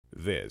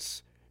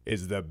This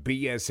is the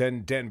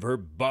BSN Denver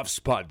Buffs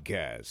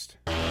Podcast.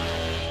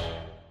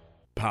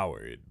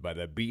 Powered by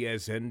the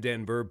BSN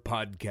Denver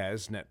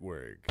Podcast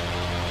Network.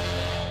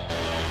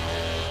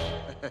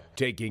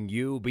 Taking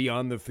you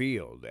beyond the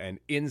field and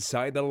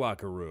inside the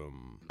locker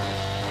room.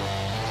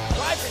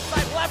 Drives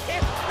inside left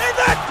hand, and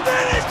that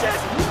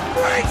finishes!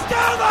 Brings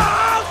down the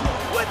house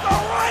with the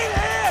right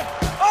hand!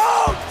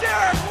 Oh,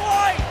 Derek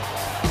White!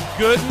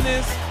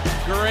 Goodness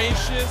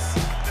gracious,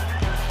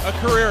 a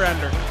career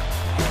ender.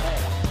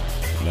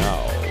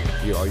 Now,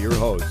 here are your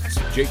hosts,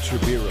 Jake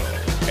Shapiro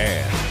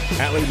and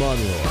Allie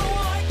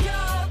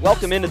Monroy.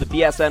 Welcome into the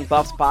BSN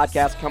Buffs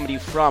Podcast, coming to you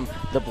from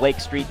the Blake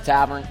Street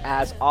Tavern.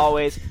 As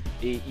always,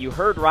 you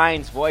heard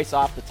Ryan's voice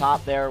off the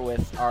top there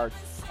with our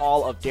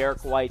call of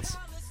Derek White's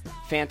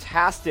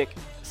fantastic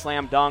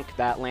slam dunk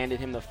that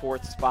landed him the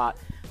fourth spot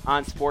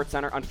on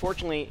SportsCenter.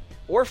 Unfortunately,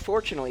 or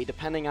fortunately,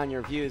 depending on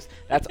your views,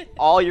 that's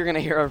all you're going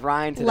to hear of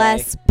Ryan today.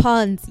 Less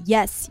puns.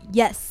 Yes,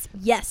 yes,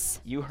 yes.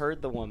 You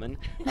heard the woman.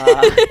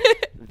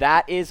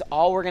 That is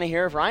all we're going to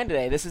hear of Ryan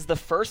today. This is the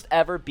first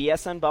ever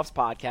BSN Buffs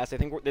podcast. I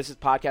think this is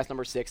podcast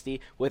number 60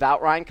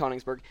 without Ryan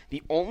Koenigsberg.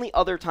 The only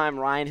other time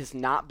Ryan has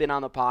not been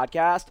on the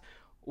podcast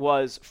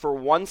was for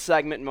one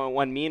segment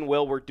when me and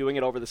Will were doing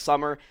it over the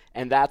summer,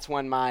 and that's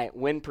when my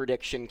win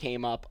prediction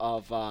came up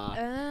of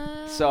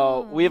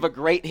So we have a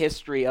great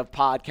history of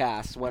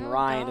podcasts when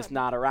Ryan is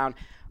not around.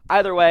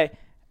 Either way,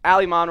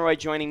 Allie Monroy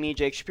joining me,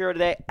 Jake Shapiro,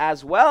 today,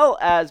 as well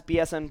as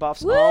BSN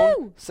Buffs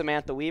own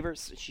Samantha Weaver.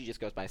 She just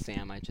goes by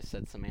Sam. I just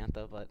said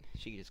Samantha, but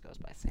she just goes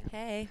by Sam.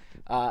 Hey.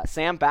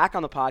 Sam, back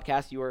on the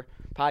podcast. You were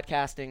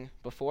podcasting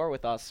before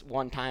with us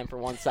one time for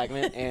one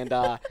segment,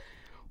 and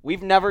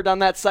we've never done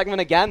that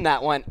segment again.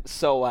 That went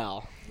so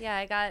well. Yeah,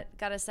 I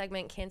got a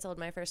segment canceled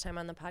my first time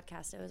on the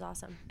podcast. It was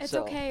awesome. It's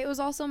okay. It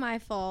was also my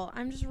fault.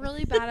 I'm just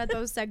really bad at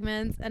those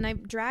segments, and I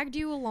dragged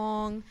you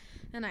along,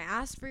 and I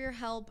asked for your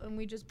help, and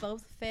we just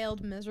both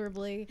failed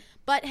miserably.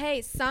 But,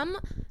 hey, some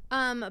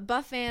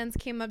Buff fans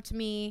came up to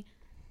me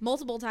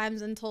multiple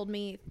times and told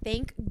me,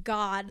 thank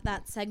God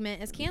that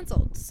segment is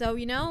canceled. So,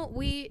 you know,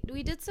 we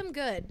did some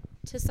good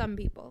to some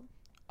people.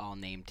 All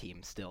name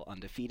teams still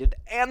undefeated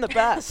and the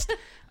best.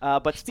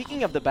 But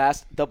speaking of the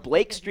best, the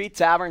Blake Street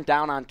Tavern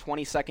down on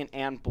 22nd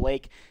and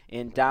Blake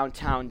in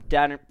downtown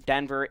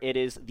Denver. It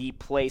is the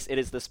place. It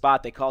is the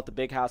spot. They call it the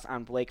Big House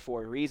on Blake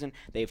for a reason.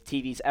 They have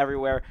TVs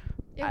everywhere.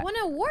 It won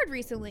an award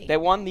recently. They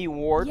won the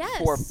award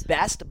for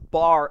best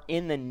bar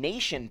in the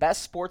nation,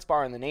 best sports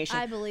bar in the nation.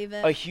 I believe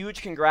it. A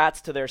huge congrats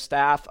to their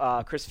staff,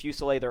 Chris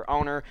Fuselier, their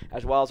owner,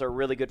 as well as our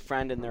really good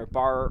friend and their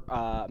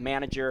bar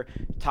manager,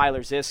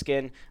 Tyler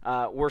Ziskin.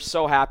 We're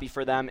so happy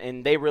for them,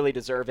 and they really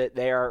deserve it.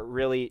 They are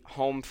really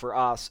home for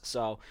us.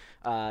 So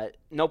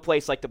no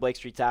place like the Blake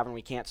Street Tavern.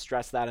 We can't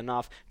stress that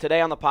enough.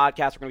 Today on the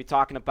podcast, we're going to be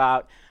talking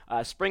about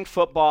spring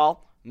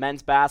football,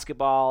 men's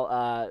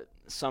basketball,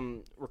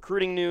 some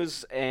recruiting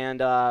news,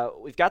 and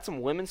we've got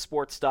some women's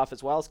sports stuff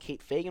as well. As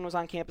Kate Fagan was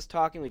on campus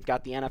talking. We've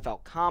got the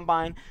NFL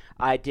Combine.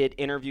 I did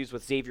interviews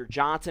with Xavier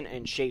Johnson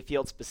and Shea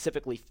Fields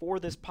specifically for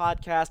this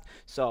podcast.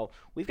 So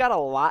we've got a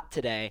lot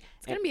today.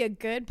 It's going to be a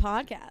good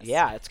podcast.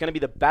 Yeah, it's going to be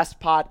the best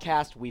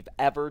podcast we've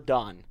ever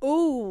done.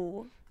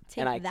 Ooh.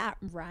 Take that,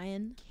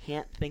 Ryan.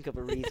 Can't think of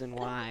a reason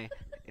why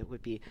it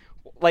would be.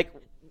 Like,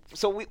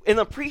 so in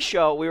the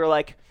pre-show, we were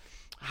like,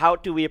 how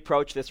do we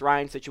approach this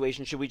Ryan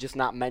situation? Should we just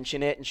not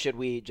mention it? And should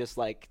we just,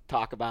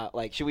 talk about,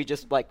 should we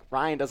just,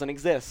 Ryan doesn't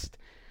exist?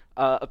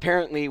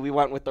 Apparently, we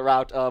went with the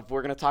route of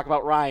we're going to talk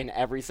about Ryan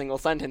every single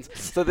sentence.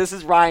 So this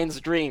is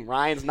Ryan's dream.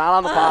 Ryan's not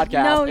on the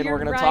podcast, and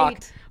we're going to talk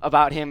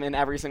about him in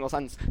every single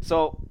sentence.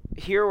 So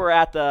here we're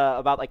at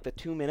about the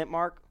 2-minute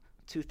mark,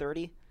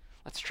 2:30.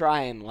 Let's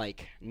try and,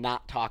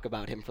 not talk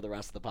about him for the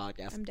rest of the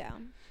podcast. I'm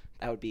down.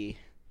 That'd be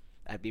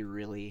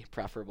really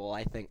preferable,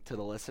 I think, to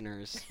the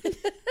listeners.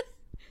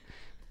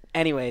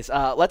 Anyways,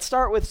 let's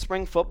start with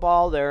spring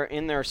football. They're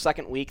in their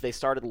second week. They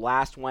started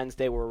last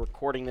Wednesday. We're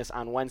recording this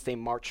on Wednesday,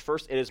 March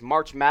 1st. It is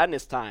March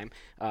Madness time.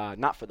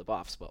 Not for the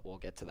Buffs, but we'll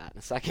get to that in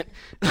a second.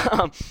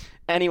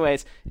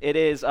 Anyways, it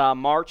is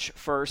March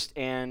 1st,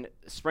 and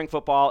spring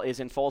football is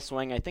in full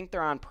swing. I think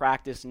they're on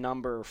practice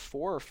number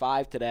 4 or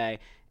 5 today.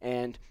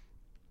 And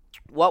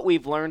what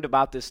we've learned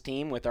about this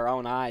team with our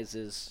own eyes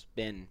has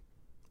been,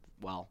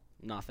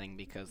 nothing,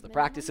 because the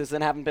practices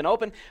haven't been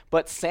open.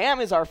 But Sam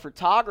is our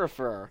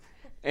photographer.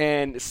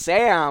 And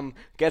Sam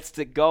gets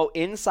to go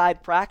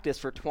inside practice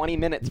for 20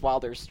 minutes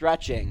while they're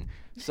stretching.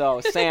 So,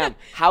 Sam,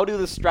 how do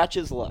the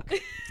stretches look?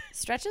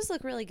 Stretches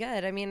look really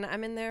good. I mean,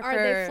 I'm in there Are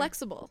they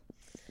flexible?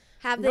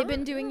 Have they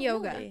been doing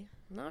yoga? Really.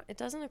 No, it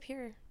doesn't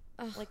appear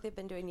like they've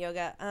been doing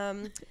yoga. A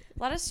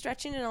lot of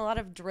stretching and a lot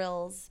of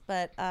drills,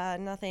 but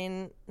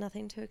nothing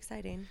too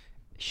exciting.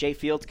 Shea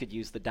Fields could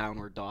use the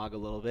downward dog a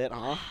little bit,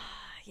 huh?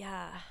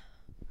 Yeah.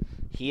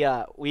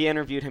 We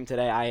interviewed him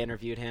today. I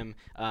interviewed him,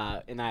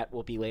 and that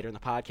will be later in the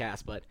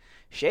podcast. But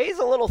Shea's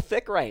a little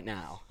thick right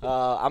now.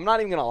 I'm not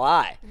even going to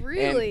lie.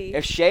 Really? And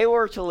if Shea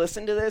were to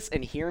listen to this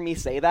and hear me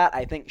say that,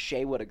 I think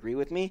Shea would agree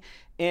with me.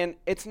 And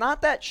it's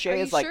not that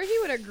Shea is like Are you sure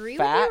he would agree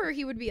fat. with you, or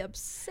he would be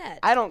upset?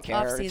 I don't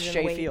care. It's Off-season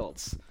Shea weight.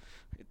 Fields.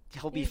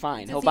 he'll be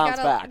fine. Does He'll he bounce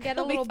gotta back. Get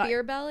a little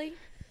beer belly.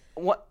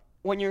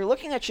 When you're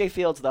looking at Shea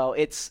Fields, though,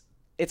 it's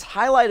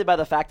highlighted by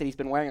the fact that he's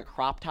been wearing a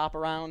crop top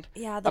around.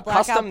 Yeah, the a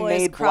Blackout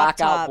custom-made Boys crop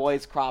Blackout top.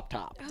 Boys crop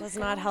top. Does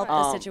not help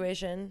the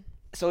situation.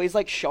 So he's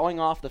like showing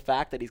off the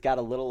fact that he's got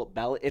a little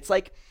belly. It's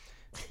like,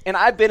 and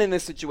I've been in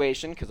this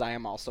situation because I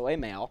am also a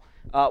male.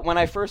 When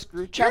I first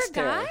grew chest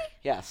You're a hair. guy?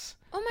 Yes.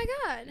 Oh my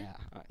god.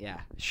 Yeah.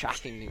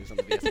 Shocking news on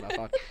the BSMF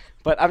phone.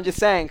 But I'm just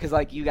saying because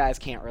like you guys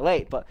can't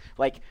relate. But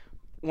like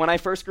when I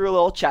first grew a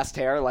little chest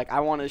hair, like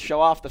I wanted to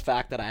show off the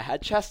fact that I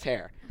had chest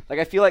hair. Like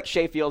I feel like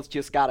Shea Fields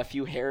just got a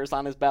few hairs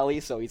on his belly,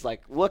 so he's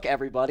like, "Look,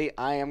 everybody,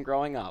 I am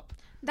growing up."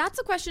 That's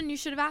a question you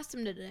should have asked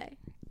him today.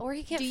 Or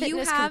he can't Do fit you in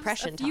his have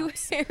compression a few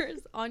tops. hairs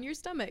on your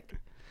stomach?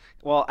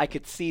 Well, I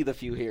could see the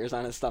few hairs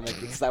on his stomach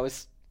because I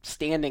was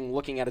standing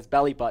looking at his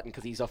belly button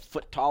because he's a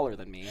foot taller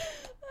than me.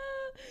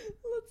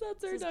 Let's not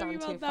start This has talking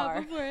gone too about that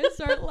far. before I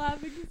start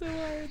laughing so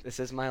hard. This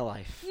is my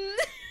life.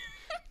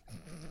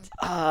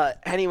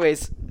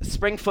 Anyways,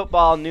 spring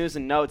football news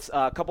and notes.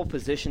 A couple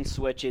position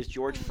switches.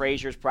 George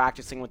Frazier's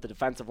practicing with the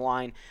defensive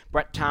line.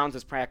 Brett Towns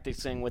is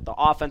practicing with the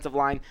offensive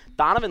line.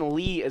 Donovan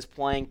Lee is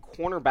playing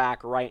cornerback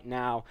right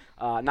now.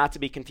 Not to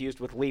be confused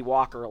with Lee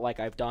Walker, like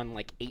I've done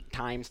like 8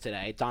 times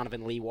today.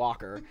 Donovan Lee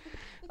Walker.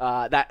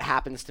 That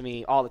happens to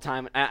me all the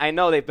time. I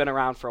know they've been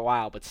around for a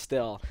while, but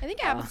still. I think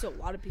it happens to a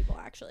lot of people,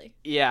 actually.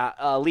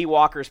 Yeah, Lee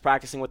Walker's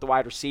practicing with the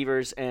wide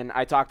receivers, and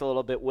I talked a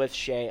little bit with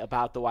Shea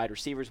about the wide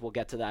receivers. We'll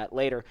get to that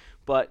later.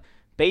 But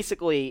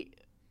basically,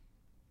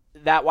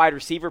 that wide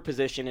receiver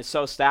position is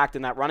so stacked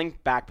and that running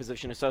back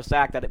position is so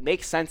stacked that it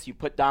makes sense you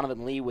put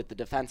Donovan Lee with the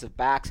defensive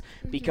backs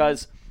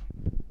because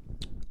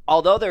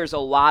although there's a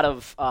lot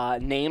of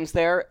names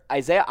there,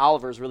 Isaiah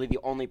Oliver is really the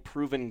only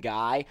proven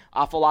guy.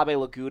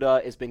 Afolabi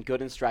Laguda has been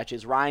good in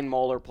stretches. Ryan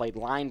Moeller played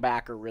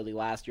linebacker really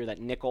last year, that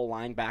nickel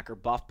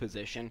linebacker buff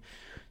position.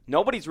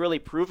 Nobody's really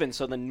proven,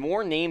 so the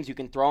more names you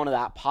can throw into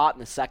that pot in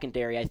the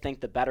secondary, I think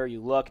the better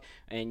you look.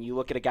 And you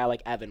look at a guy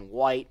like Evan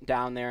White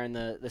down there in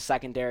the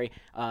secondary,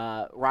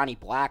 Ronnie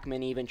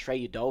Blackman even,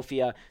 Trey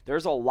Udofia.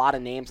 There's a lot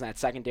of names in that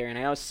secondary, and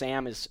I know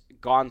Sam has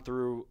gone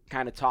through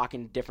kind of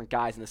talking to different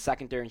guys in the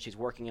secondary, and she's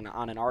working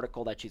on an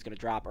article that she's going to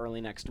drop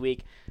early next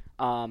week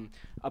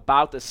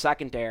about the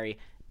secondary.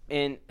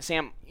 And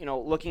Sam,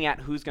 looking at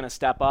who's going to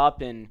step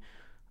up and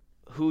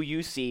who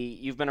you see,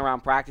 you've been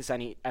around practice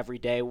every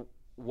day.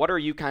 What are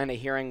you kind of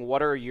hearing?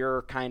 What are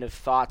your kind of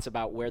thoughts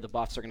about where the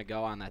Buffs are going to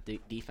go on that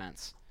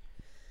defense?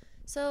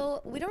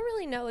 So we don't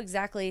really know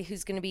exactly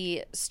who's going to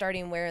be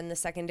starting where in the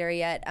secondary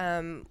yet.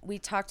 We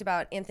talked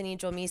about Anthony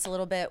Jolmise a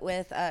little bit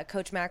with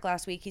Coach Mack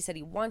last week. He said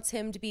he wants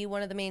him to be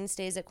one of the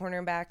mainstays at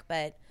cornerback,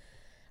 but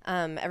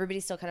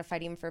everybody's still kind of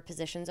fighting for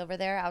positions over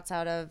there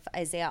outside of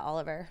Isaiah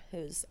Oliver,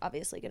 who's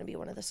obviously going to be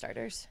one of the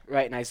starters.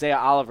 Right, and Isaiah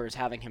Oliver is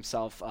having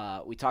himself,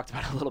 we talked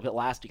about it a little bit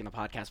last week in the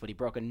podcast, but he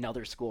broke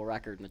another school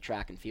record in the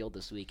track and field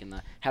this week in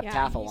the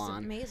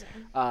heptathlon. Yeah, he's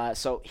amazing.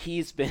 So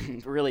he's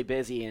been really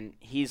busy, and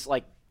he's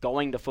like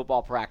going to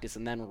football practice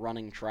and then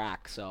running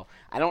track. So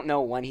I don't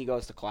know when he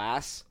goes to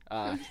class.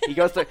 He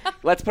goes to,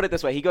 let's put it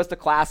this way, he goes to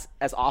class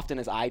as often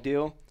as I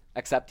do,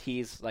 except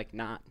he's like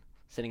not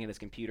sitting at his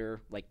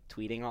computer, like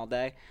tweeting all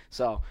day.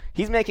 So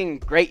he's making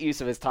great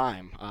use of his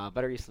time,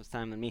 better use of his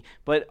time than me.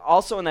 But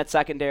also in that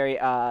secondary,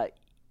 Mac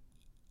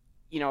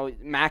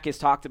has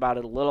talked about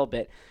it a little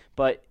bit,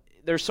 but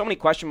there's so many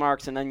question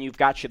marks, and then you've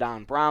got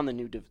Shadon Brown, the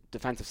new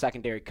defensive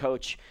secondary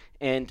coach,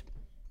 and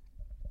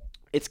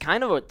it's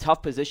kind of a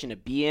tough position to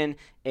be in,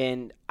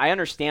 and I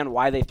understand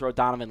why they throw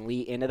Donovan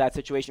Lee into that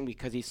situation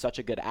because he's such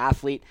a good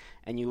athlete,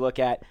 and you look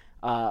at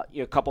a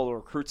couple of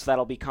recruits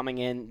that'll be coming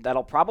in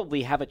that'll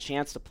probably have a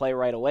chance to play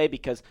right away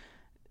because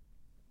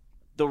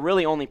the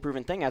really only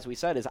proven thing, as we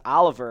said, is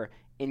Oliver,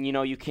 and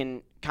you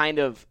can kind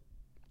of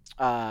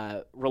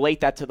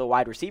relate that to the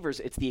wide receivers.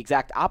 It's the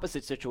exact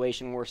opposite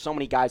situation where so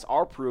many guys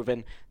are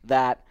proven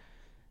that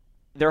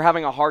they're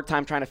having a hard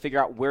time trying to figure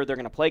out where they're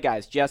going to play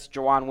guys. Yes,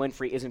 Juwann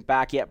Winfrey isn't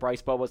back yet.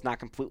 Bryce Bobo's not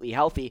completely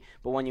healthy.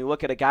 But when you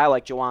look at a guy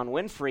like Juwann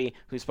Winfrey,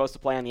 who's supposed to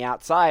play on the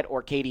outside,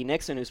 or K.D.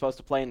 Nixon, who's supposed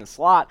to play in the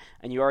slot,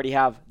 and you already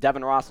have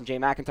Devin Ross and Jay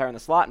McIntyre in the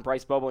slot and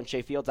Bryce Bobo and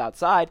Shea Fields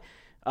outside,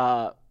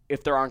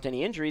 if there aren't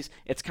any injuries,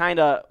 it's kind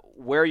of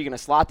where are you going to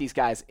slot these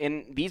guys?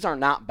 And these are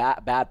not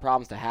bad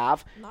problems to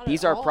have.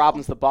 These are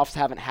problems the Buffs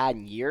haven't had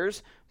in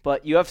years.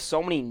 But you have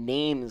so many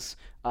names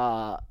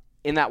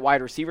in that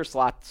wide receiver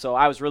slot, so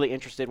I was really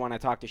interested when I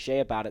talked to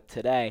Shea about it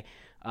today.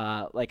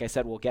 Like I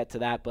said, we'll get to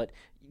that. But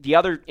the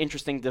other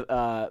interesting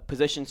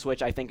position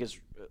switch I think is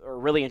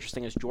really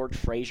interesting is George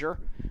Frazier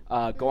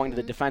going to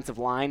the defensive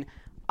line.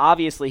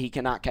 Obviously, he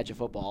cannot catch a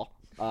football.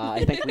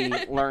 I think we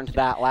learned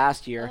that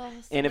last year.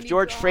 And if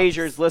George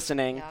Frazier is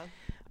listening,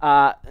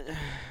 I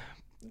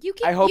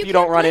hope you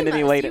don't run into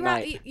me late at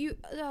night.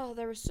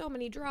 There were so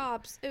many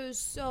drops. It was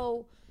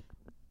so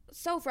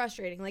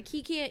frustrating. Like,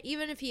 he can't,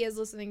 even if he is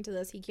listening to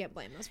this, he can't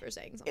blame us for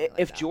saying something like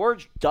that. If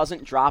George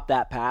doesn't drop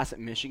that pass at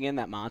Michigan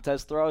that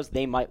Montez throws,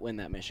 they might win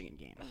that Michigan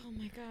game. Oh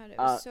my God, it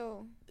was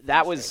so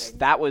that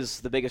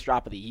was the biggest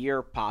drop of the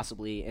year,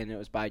 possibly, and it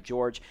was by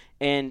George.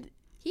 And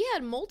he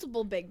had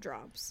multiple big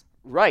drops.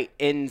 Right,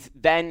 and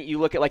then you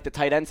look at like the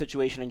tight end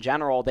situation in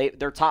general.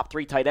 Their top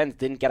 3 tight ends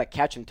didn't get a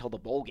catch until the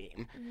bowl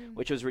game,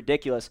 which was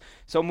ridiculous.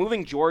 So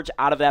moving George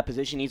out of that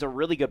position, he's a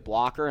really good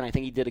blocker, and I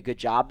think he did a good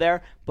job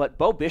there. But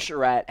Bo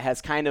Bicheret has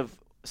kind of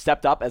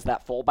stepped up as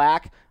that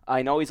fullback.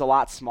 I know he's a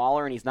lot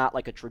smaller, and he's not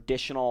like a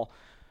traditional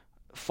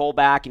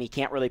fullback, and he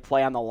can't really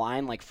play on the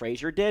line like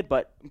Frazier did.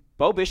 But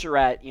Bo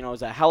Bicheret,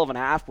 is a hell of an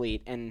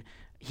athlete, and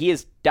he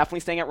is definitely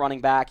staying at running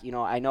back.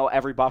 I know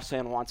every Buffs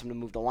fan wants him to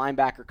move to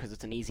linebacker because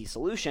it's an easy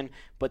solution,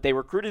 but they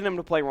recruited him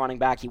to play running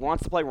back. He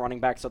wants to play running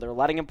back, so they're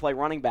letting him play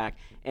running back.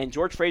 And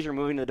George Frazier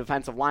moving to the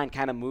defensive line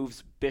kind of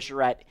moves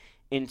Bicheret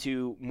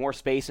into more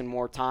space and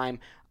more time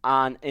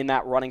in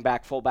that running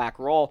back, fullback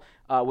role,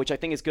 which I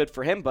think is good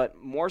for him. But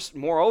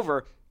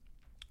moreover,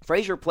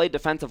 Frazier played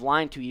defensive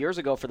line 2 years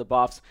ago for the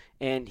Buffs,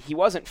 and he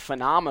wasn't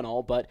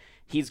phenomenal, but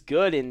he's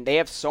good, and they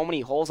have so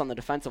many holes on the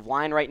defensive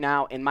line right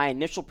now. And my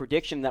initial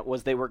prediction that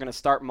was they were going to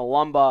start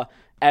Malumba,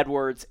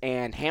 Edwards,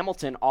 and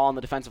Hamilton all on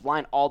the defensive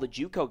line, all the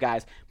JUCO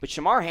guys. But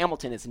Shamar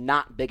Hamilton is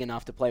not big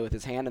enough to play with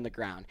his hand in the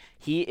ground.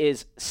 He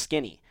is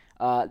skinny.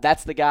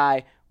 That's the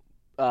guy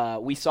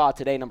we saw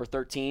today, number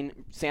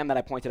 13, Sam, that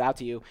I pointed out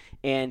to you.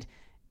 And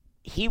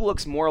he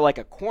looks more like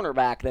a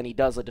cornerback than he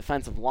does a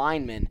defensive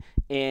lineman.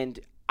 And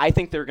I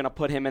think they're going to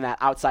put him in that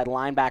outside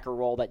linebacker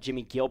role that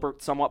Jimmy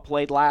Gilbert somewhat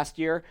played last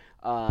year.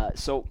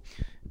 So,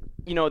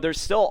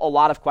 there's still a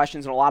lot of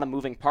questions and a lot of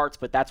moving parts,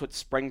 but that's what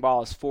spring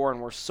ball is for, and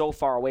we're so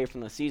far away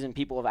from the season.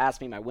 People have asked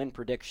me my win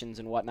predictions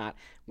and whatnot.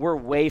 We're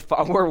way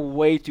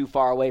too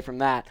far away from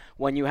that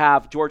when you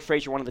have George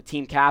Frazier, one of the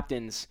team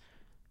captains,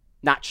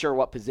 not sure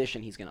what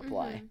position he's going to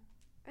play.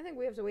 I think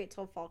we have to wait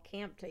till fall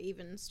camp to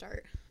even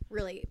start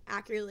really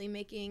accurately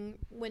making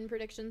win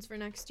predictions for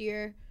next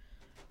year.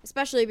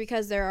 Especially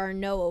because there are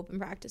no open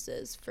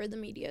practices for the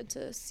media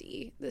to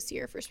see this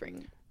year for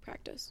spring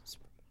practice.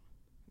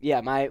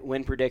 Yeah, my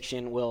win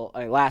prediction will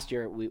last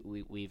year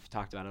we've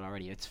talked about it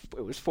already.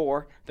 It was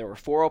 4. There were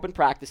 4 open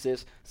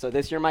practices. So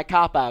this year my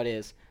cop out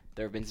is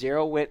there have been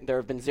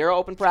 0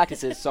 open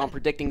practices, so I'm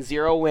predicting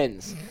 0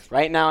 wins.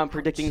 Right now I'm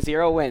predicting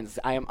 0 wins.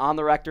 I am on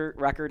the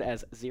record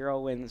as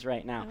 0 wins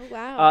right now. Oh,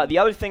 wow. The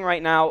other thing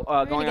right now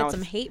We're going gonna on get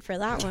some hate for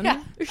that one.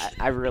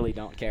 I really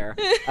don't care.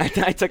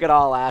 I took it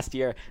all last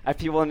year. I have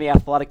people in the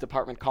athletic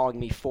department calling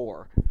me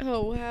 4.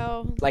 Oh,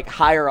 wow. Like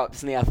higher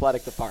ups in the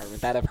athletic department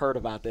that have heard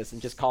about this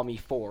and just call me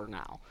 4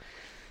 now.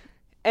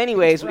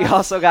 Anyways, we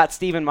also got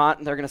Stephen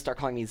Mont. They're going to start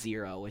calling me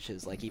 0, which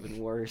is like even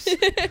worse.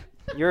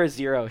 You're a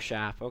 0,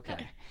 Shap.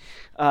 Okay.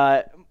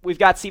 We've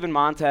got Stephen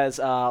Montez,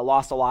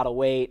 lost a lot of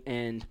weight,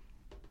 and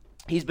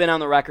he's been on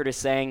the record as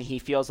saying he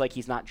feels like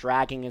he's not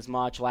dragging as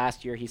much.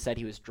 Last year he said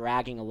he was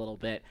dragging a little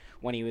bit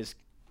when he was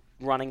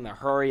running the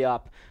hurry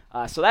up.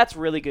 So that's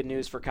really good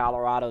news for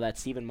Colorado that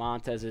Stephen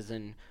Montez is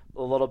in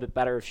a little bit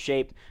better of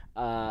shape.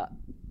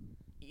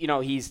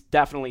 He's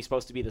definitely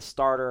supposed to be the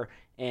starter,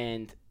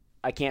 and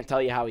I can't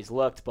tell you how he's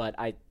looked, but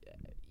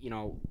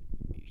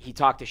he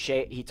talked to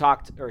Shea.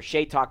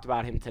 Shea talked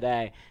about him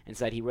today and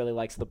said he really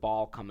likes the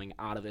ball coming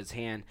out of his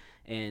hand,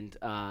 and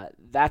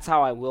that's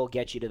how I will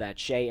get you to that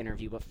Shea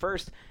interview. But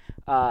first,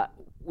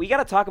 we got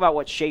to talk about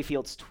what Shea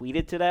Fields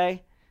tweeted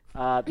today,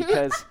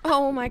 because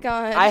oh my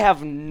God, I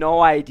have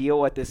no idea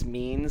what this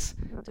means.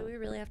 Do we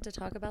really have to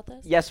talk about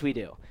this? Yes, we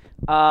do.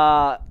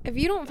 If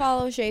you don't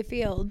follow Shea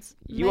Fields,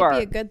 you might are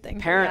be a good thing.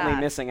 apparently Yeah.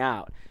 missing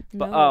out.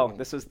 But No.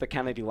 this was the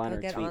Kennedy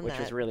Leonard get tweet, on which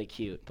was that. really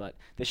cute. But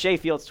the Shea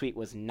Fields tweet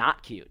was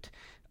not cute.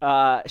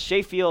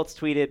 Shea Fields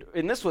tweeted,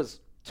 and this was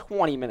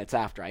 20 minutes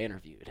after I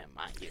interviewed him,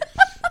 mind you.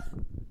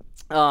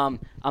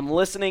 I'm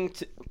listening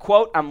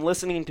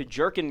to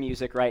jerkin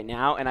music right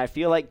now, and I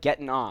feel like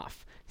getting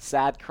off.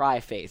 Sad cry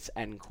face,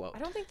 end quote. I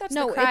don't think that's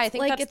No, the cry. I it's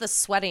think like that's it's the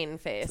sweating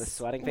face. The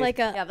sweating face. Like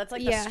a Yeah, that's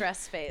like the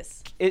stress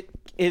face.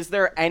 Is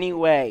there any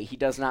way he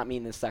does not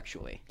mean this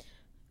sexually?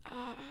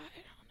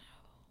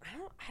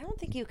 I don't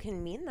think you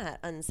can mean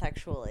that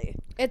unsexually.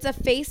 It's a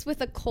face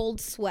with a cold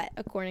sweat,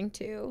 according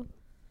to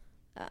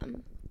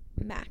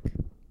Mac.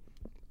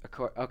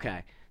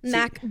 Okay. See,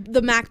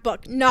 The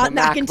MacBook, not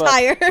the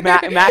MacBook. McIntyre.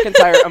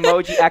 McIntyre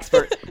emoji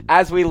expert,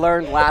 as we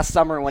learned last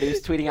summer when he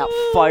was tweeting out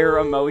fire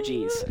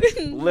emojis.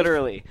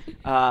 Literally.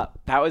 That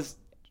was...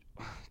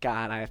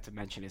 God, I have to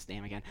mention his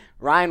name again.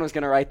 Ryan was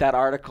going to write that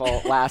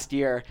article last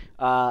year.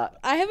 I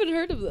haven't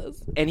heard of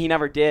this. And he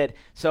never did.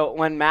 So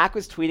when Mac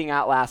was tweeting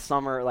out last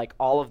summer, like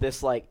all of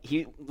this, like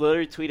he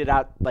literally tweeted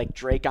out like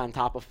Drake on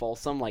top of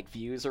Folsom, like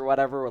views or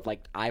whatever with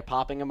like eye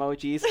popping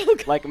emojis.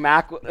 Like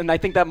Mac, and I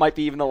think that might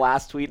be even the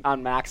last tweet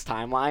on Mac's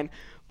timeline.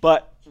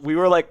 But we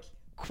were like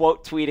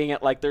quote tweeting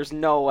it like there's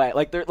no way.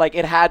 Like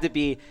it had to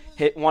be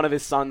one of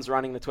his sons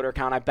running the Twitter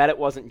account. I bet it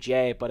wasn't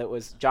Jay, but it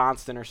was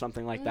Johnston or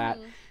something like that.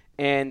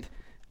 And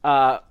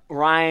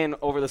Ryan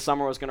over the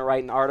summer was going to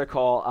write an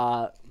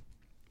article,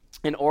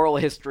 an oral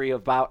history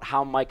about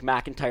how Mike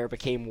McIntyre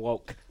became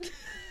woke.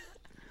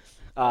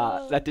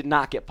 That did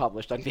not get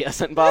published on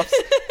BSN Buffs,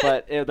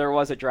 but there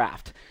was a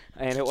draft,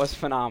 and it was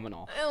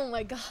phenomenal. Oh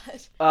my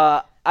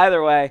God.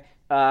 Either way,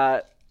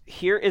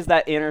 here is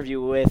that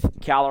interview with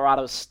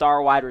Colorado's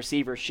star wide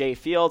receiver, Shea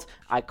Fields.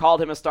 I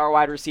called him a star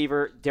wide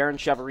receiver. Darren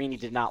Chiaverini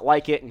did not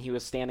like it, and he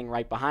was standing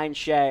right behind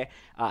Shea.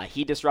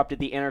 He disrupted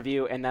the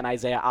interview, and then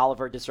Isaiah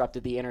Oliver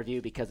disrupted the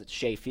interview because it's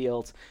Shea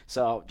Fields.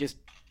 So just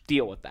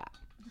deal with that.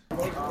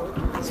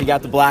 So you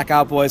got the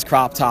Blackout Boys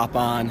crop top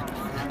on.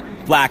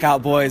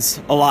 Blackout Boys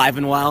alive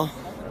and well.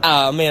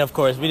 Of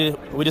course,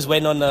 we're just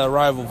waiting on the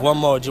arrival of one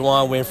more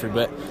Juwan Winfrey,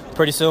 but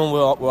pretty soon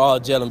we'll all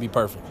gel and be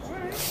perfect.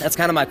 That's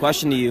kind of my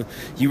question to you.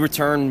 You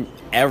return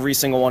every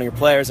single one of your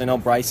players. I know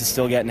Bryce is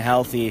still getting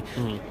healthy,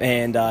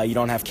 and you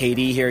don't have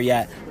KD here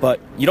yet,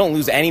 but you don't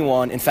lose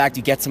anyone. In fact,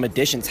 you get some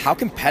additions. How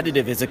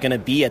competitive is it going to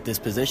be at this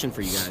position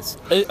for you guys?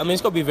 It's going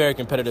to be very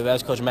competitive,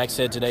 as Coach Mack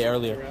said today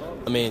earlier.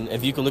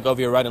 If you can look over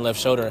your right and left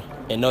shoulder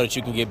and know that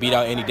you can get beat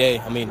out any day,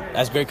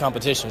 that's great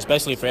competition,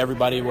 especially for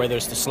everybody, whether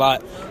it's the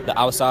slot, the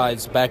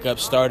outsides, backup,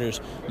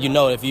 starters. You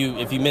know if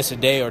you miss a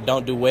day or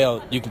don't do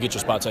well, you can get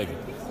your spot taken.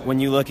 When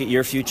you look at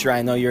your future,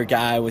 I know you're a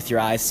guy with your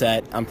eyes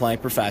set on playing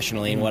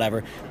professionally and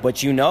whatever,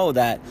 but you know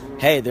that,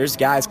 hey, there's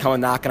guys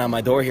coming knocking on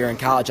my door here in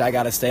college. I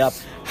got to stay up.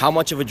 How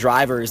much of a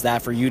driver is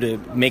that for you to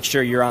make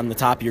sure you're on the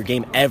top of your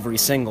game every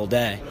single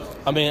day?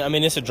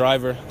 It's a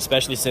driver,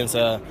 especially since,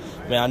 I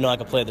know I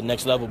can play at the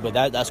next level, but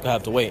that's going to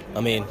have to wait.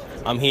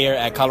 I'm here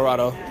at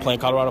Colorado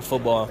playing Colorado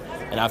football,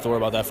 and I have to worry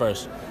about that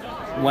first.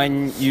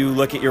 When you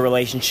look at your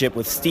relationship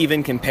with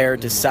Steven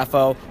compared to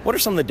Sefo, what are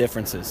some of the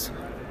differences?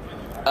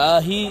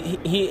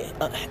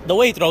 The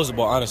way he throws the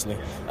ball, honestly,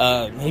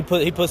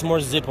 he puts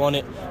more zip on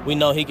it. We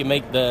know he can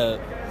make the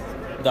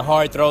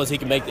hard throws, he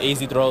can make the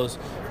easy throws.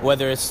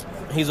 Whether it's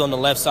he's on the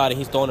left side and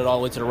he's throwing it all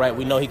the way to the right,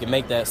 we know he can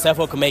make that.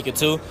 Sefo can make it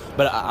too,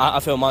 but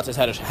I feel Montez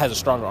has a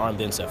stronger arm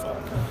than Sefo.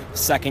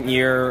 Second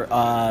year,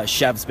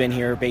 Chev's been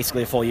here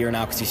basically a full year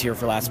now because he's here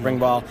for last spring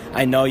ball.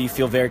 I know you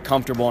feel very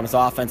comfortable in his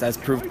offense, as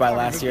proved by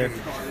last year.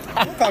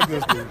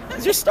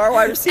 He's your star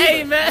wide receiver.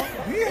 Hey, man.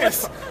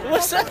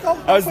 What's up?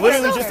 I was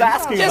literally just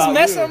asking just about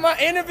messing you. with my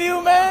interview,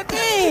 man.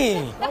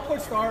 Dang.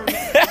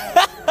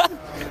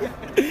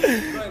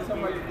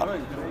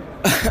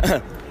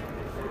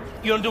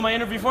 You want to do my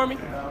interview for me?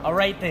 All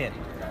right, then.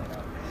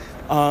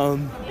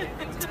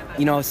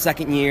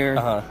 Second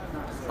year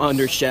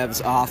under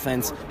Chev's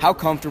offense. How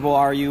comfortable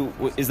are you?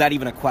 Is that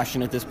even a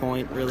question at this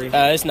point, really?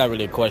 It's not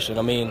really a question.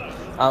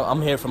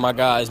 I'm here for my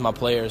guys, my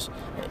players.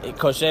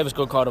 Coach Chev is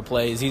going to call the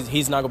plays.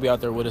 He's not going to be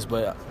out there with us,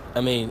 but,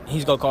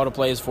 he's going to call the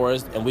plays for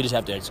us, and we just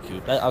have to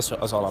execute. That's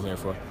all I'm here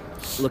for.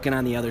 Looking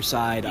on the other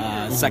side,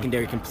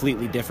 secondary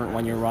completely different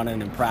when you're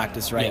running in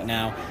practice right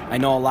now. I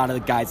know a lot of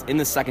the guys in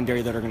the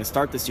secondary that are going to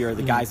start this year are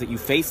the guys that you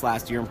faced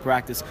last year in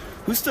practice.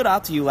 Who stood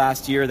out to you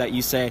last year that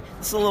you say,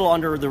 this is a little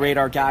under the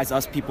radar guys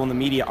us people in the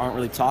media aren't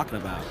really talking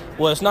about?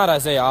 Well, it's not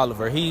Isaiah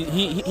Oliver.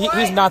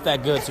 He's not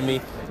that good to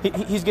me.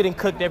 He's getting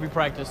cooked every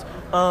practice.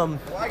 I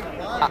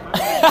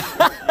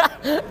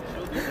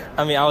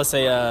would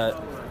say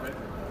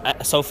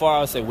so far I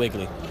would say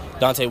Wigley,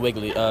 Dante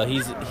Wigley.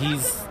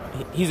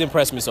 He's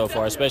impressed me so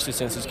far, especially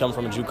since he's come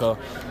from a JUCO,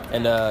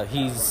 and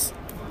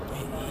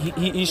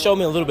he showed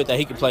me a little bit that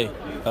he could play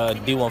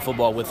D1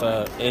 football with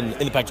in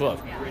the Pac-12.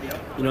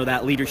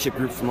 That leadership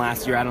group from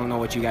last year, I don't know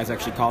what you guys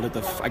actually called it.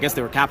 I guess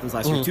they were captains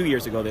last year. 2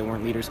 years ago they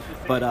weren't leaders,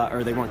 but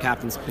or they weren't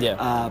captains.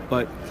 Yeah.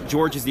 But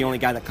George is the only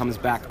guy that comes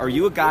back. Are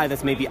you a guy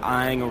that's maybe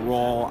eyeing a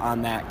role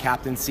on that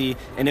captaincy?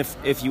 And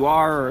if you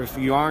are or if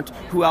you aren't,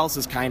 who else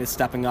is kind of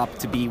stepping up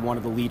to be one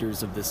of the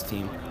leaders of this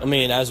team?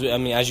 As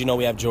you know,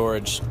 we have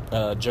George,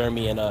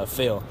 Jeremy, and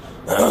Phil.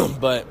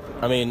 But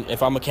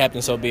if I'm a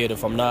captain, so be it.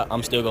 If I'm not,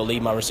 I'm still gonna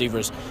lead my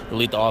receivers,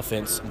 lead the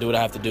offense, do what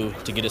I have to do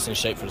to get us in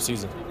shape for the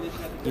season.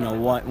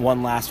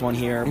 One last one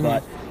here,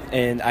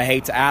 and I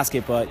hate to ask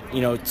it, but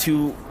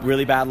 2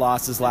 really bad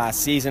losses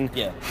last season.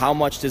 Yeah. How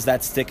much does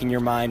that stick in your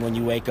mind when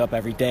you wake up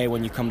every day,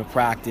 when you come to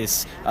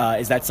practice?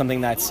 Is that something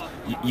that's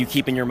you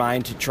keep in your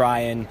mind to try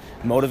and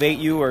motivate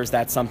you, or is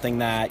that something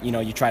that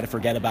you try to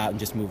forget about and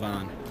just move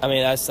on?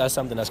 That's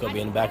something that's going to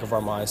be in the back of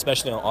our mind,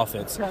 especially on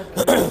offense.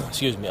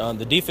 Excuse me.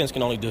 The defense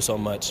can only do so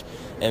much,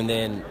 and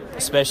then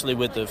especially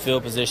with the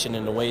field position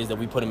and the ways that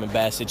we put them in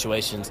bad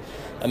situations,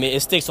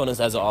 it sticks on us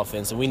as an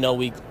offense, and we know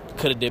we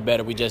could have did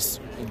better. We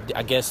just,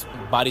 I guess,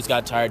 bodies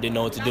got tired, didn't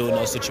know what to do in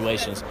those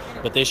situations.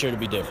 But this year to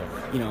be different.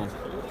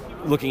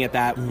 Looking at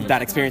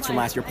that experience from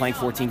last year, playing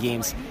 14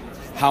 games,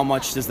 how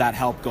much does that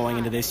help going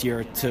into this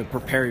year to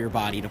prepare your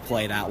body to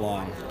play that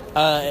long?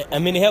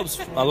 It helps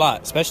a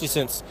lot, especially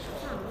since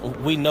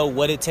we know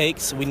what it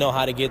takes, we know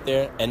how to get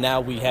there, and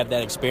now we have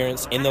that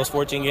experience in those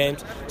 14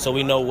 games, so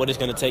we know what it's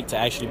going to take to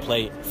actually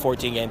play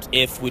 14 games.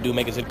 If we do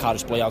make it to the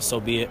college playoffs, so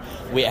be it.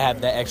 We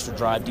have that extra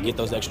drive to get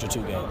those extra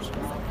 2 games.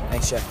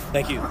 Thanks, Chef.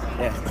 Thank you.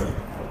 Yeah.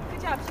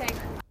 Good job, Shane.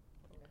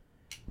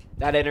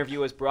 That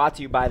interview is brought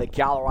to you by the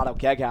Colorado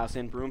Keg House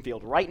in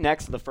Broomfield, right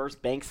next to the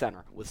First Bank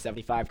Center, with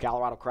 75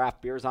 Colorado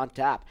craft beers on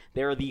tap.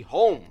 They're the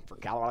home for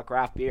Colorado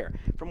craft beer.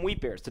 From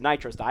wheat beers to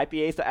nitros to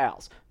IPAs to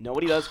ales,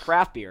 nobody does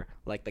craft beer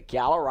like the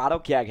Colorado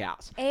Keg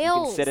House. You can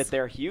Ales. sit at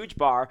their huge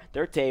bar,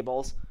 their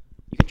tables,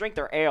 you can drink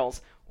their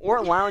ales, or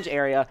a lounge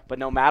area, but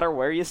no matter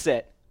where you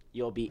sit,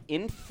 you'll be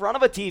in front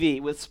of a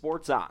TV with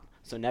sports on.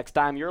 So next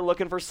time you're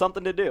looking for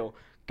something to do,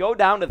 go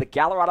down to the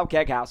Colorado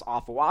Keg House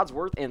off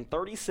Wadsworth and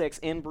 36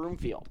 in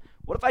Broomfield.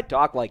 What if I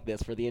talk like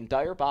this for the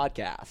entire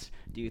podcast?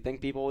 Do you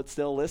think people would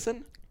still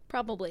listen?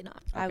 Probably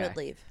not. I Okay. would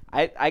leave.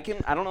 I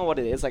don't know what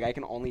it is. Like, I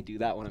can only do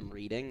that when I'm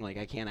reading. Like,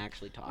 I can't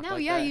actually talk No,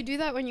 like yeah, that. you do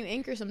that when you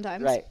anchor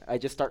sometimes. Right. I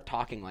just start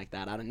talking like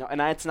that. I don't know.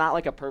 And it's not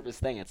like a purpose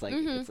thing. It's like,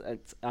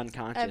 it's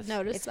unconscious. I've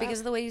noticed It's that. because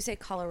of the way you say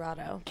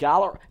Colorado.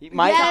 Yes,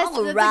 that's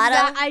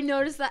Colorado. I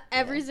notice that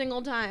every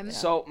single time.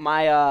 So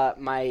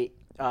my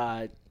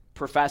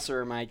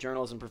professor, my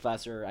journalism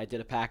professor, I did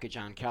a package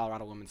on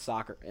Colorado women's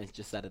soccer, and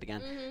just said it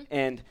again.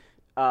 And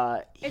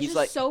It's he's just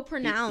like so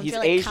pronounced. He's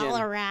You're like, Asian,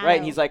 Colorado. right?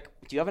 And he's like,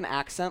 "Do you have an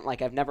accent?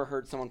 Like, I've never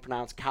heard someone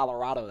pronounce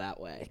Colorado that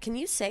way." Can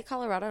you say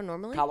Colorado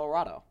normally?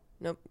 Colorado.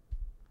 Nope.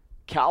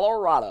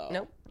 Colorado.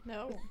 Nope.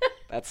 No.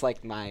 That's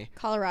like my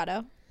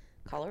Colorado.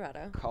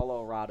 Colorado.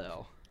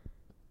 Colorado.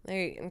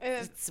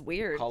 It's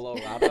weird.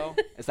 Colorado.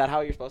 Is that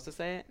how you're supposed to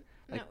say it?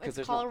 No, 'cause it's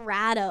there's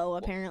Colorado,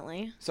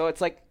 apparently. So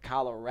it's like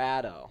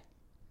Colorado.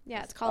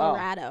 Yeah, it's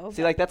Colorado.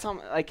 See, like that's how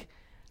like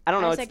I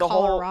don't know. I It's say the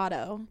whole.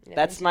 Colorado. Yeah,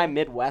 That's my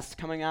Midwest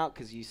coming out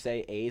because you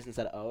say A's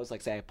instead of O's.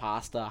 Like say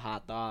pasta,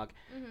 hot dog,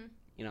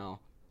 you know,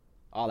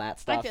 all that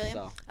stuff. feel you.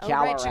 So Oh,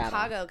 right, Colorado.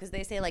 Chicago, because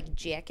they say like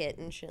jacket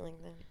and shit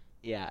like that.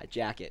 Yeah,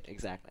 jacket,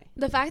 exactly.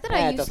 The fact that Eh, I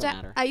it used doesn't to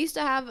matter. I used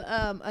to have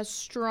a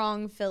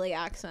strong Philly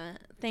accent.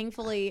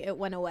 Thankfully, it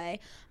went away.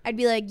 I'd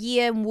be like,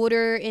 "Yeah, I'm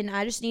water, and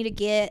I just need to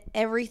get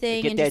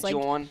everything Get and that just like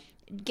John.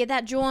 get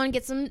that John,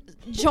 get some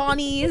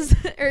Johnnies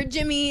or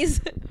Jimmys."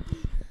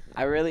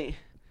 I really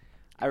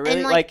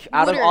like, like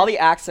out of water. all the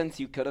accents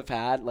you could have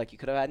had, like you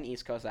could have had an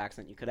East Coast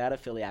accent, you could have had a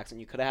Philly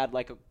accent, you could have had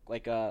like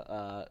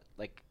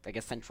I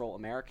guess Central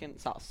American,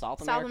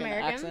 South American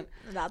accent.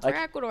 That's Like-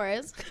 where Ecuador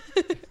is.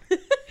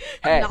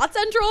 Hey. Not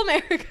Central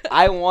America.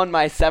 I won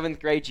my 7th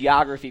grade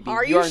geography.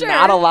 Are you you are sure?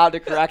 not allowed to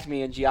correct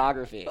me in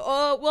geography.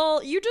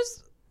 Well, you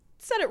just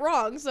said it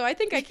wrong, so I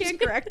think I can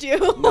correct you.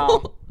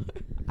 No,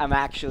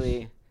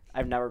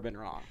 I've never been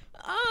wrong.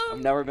 I've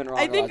never been wrong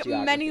I about think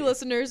geography. many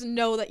listeners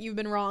know that you've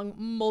been wrong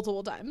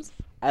multiple times.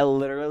 I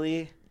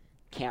literally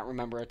can't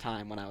remember a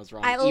time when I was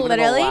wrong. I even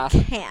literally the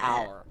last can't.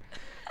 hour.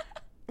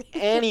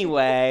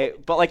 Anyway,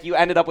 but like you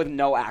ended up with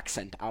no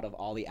accent out of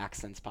all the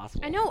accents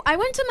possible. I know. I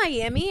went to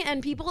Miami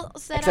and people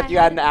said Except I you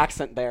had an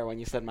accent there when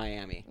you said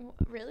Miami.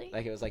 Really?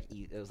 Like it was like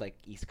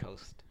East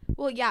Coast.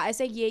 Well, yeah, I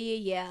say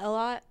yeah a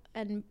lot,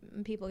 and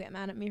people get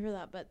mad at me for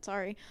that, but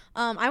sorry.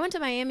 I went to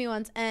Miami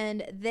once,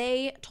 and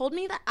they told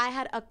me that I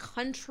had a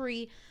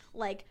country,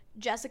 like,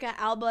 Jessica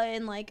Alba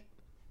and, like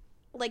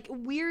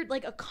weird,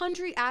 like, a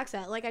country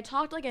accent. Like, I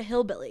talked like a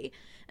hillbilly.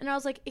 And I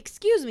was like,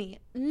 excuse me,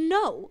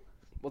 no.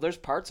 Well, there's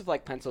parts of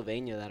like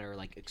Pennsylvania that are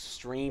like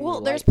extremely.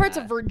 Well, there's like parts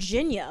that. of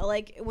Virginia.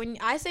 Like, when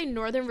I say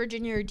Northern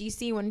Virginia or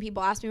D.C., when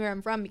people ask me where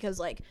I'm from, because,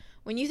 like,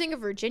 when you think of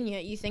Virginia,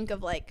 you think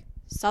of, like,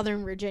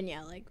 Southern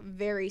Virginia, like,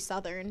 very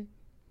Southern.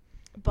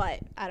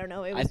 But, I don't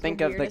know, it was I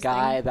think of the weirdest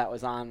guy thing. that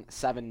was on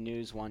 7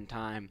 News one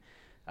time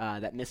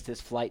that missed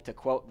his flight to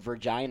quote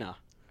Virginia.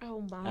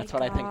 Oh, my That's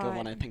what I think of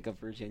when I think of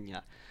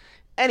Virginia.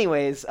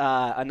 Anyways,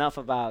 enough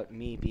about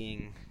me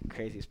being the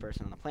craziest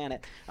person on the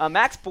planet.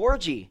 Max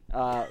Borgi.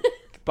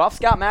 Buffs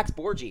got Max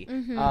Borgi.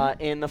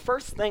 And the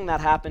first thing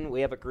that happened,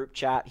 we have a group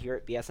chat here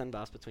at BSN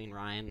Buffs between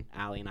Ryan,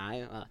 Allie, and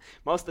I.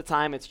 Most of the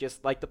time, it's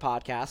just like the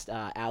podcast.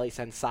 Allie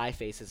sends sigh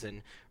faces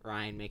and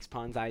Ryan makes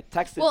puns. I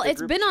texted Well, the it's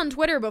group been on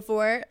Twitter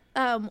before.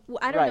 I don't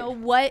Right. know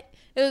what.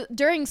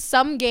 During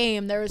some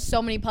game, there was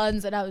so many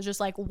puns that I was just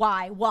like,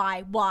 why?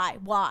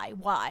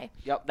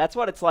 Yep, that's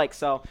what it's like.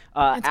 So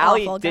It's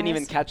Allie awful, didn't guys.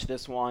 even catch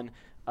this one,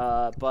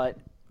 but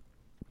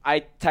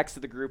I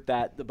texted the group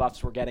that the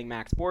Buffs were getting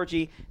Max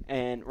Borgi,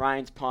 and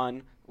Ryan's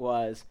pun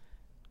was,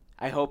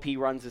 I hope he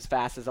runs as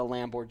fast as a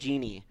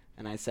Lamborghini.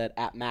 And I said,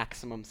 at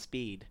maximum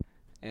speed.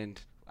 And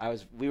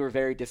we were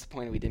very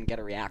disappointed we didn't get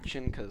a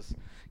reaction because,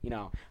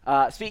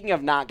 speaking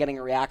of not getting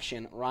a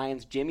reaction,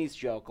 Ryan's Jimmy's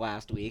joke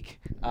last week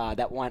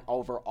that went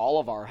over all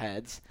of our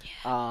heads.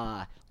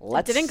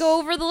 It didn't go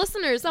over the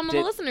listeners. Some of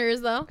the listeners,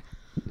 though.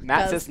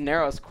 Matt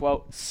Cisneros,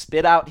 quote,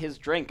 spit out his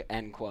drink,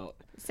 end quote.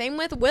 Same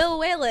with Will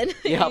Whalen.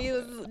 Yep. He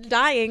was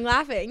dying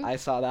laughing. I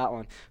saw that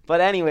one.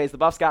 But anyways, the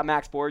Buffs got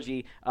Max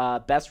Borgi,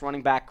 best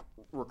running back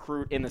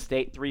recruit in the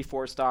state,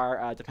 3-4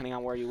 star, depending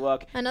on where you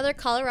look. Another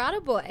Colorado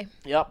boy.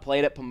 Yep,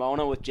 played at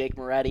Pomona with Jake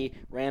Moretti,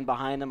 ran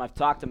behind him. I've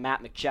talked to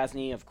Matt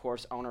McChesney, of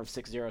course, owner of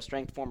 6-0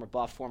 Strength, former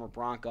Buff, former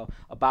Bronco,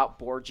 about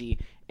Borgi.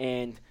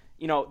 And,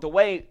 the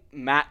way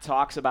Matt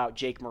talks about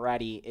Jake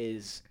Moretti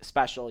is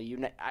special.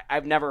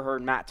 I've never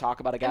heard Matt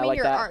talk about a guy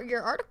like that.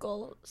 Your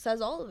article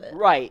says all of it.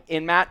 Right,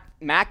 and Matt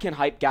can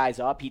hype guys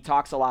up. He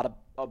talks about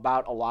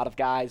a lot of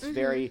guys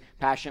very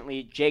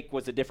passionately. Jake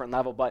was a different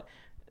level, but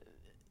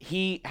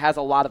he has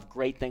a lot of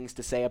great things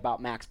to say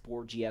about Max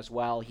Borgi as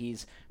well.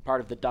 He's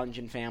part of the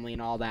Dungeon family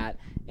and all that.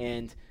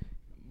 And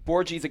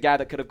Borgi's a guy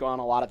that could have gone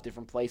a lot of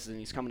different places, and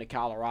he's coming to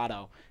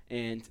Colorado.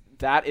 And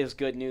that is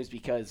good news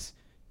because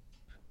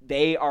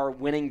they are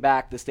winning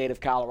back the state of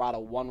Colorado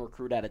one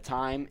recruit at a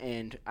time.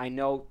 And I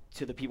know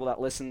to the people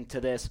that listen to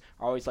this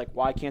are always like,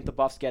 why can't the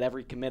Buffs get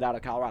every commit out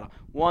of Colorado?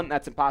 One,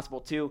 that's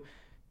impossible. Two,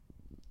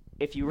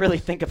 if you really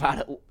think about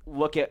it,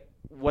 look at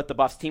what the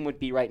Buffs team would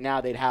be right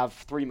now. They'd have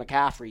 3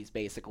 McCaffreys,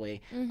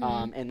 basically,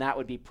 and that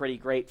would be pretty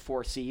great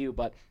for CU.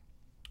 But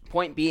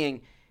point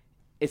being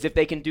is if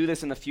they can do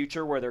this in the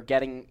future where they're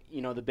getting,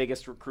 the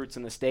biggest recruits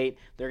in the state,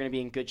 they're going to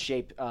be in good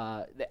shape.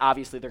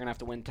 Obviously, they're going to have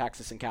to win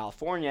Texas and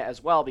California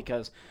as well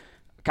because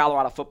the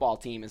Colorado football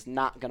team is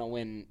not going to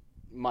win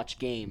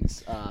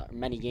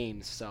many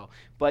games. So,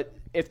 but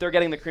if they're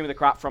getting the cream of the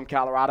crop from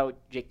Colorado,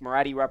 Jake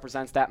Moretti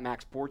represents that,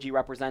 Max Borgi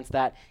represents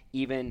that,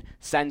 even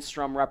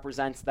Sandstrom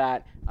represents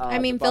that.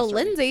 Phil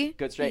Lindsay,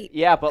 good straight,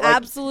 yeah, but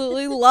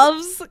absolutely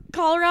loves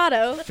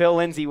Colorado. Phil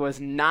Lindsay was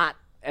not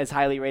as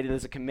highly rated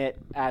as a commit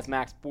as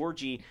Max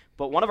Borgi,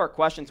 but one of our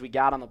questions we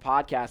got on the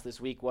podcast this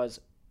week was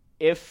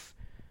if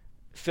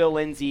Phil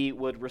Lindsay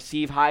would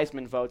receive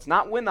Heisman votes,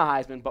 not win the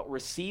Heisman, but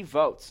receive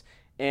votes.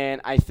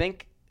 And I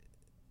think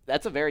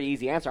that's a very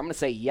easy answer. I'm going to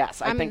say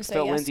yes. I think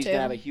Phil Lindsay's going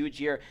to have a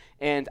huge year.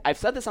 And I've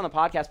said this on the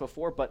podcast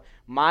before, but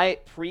my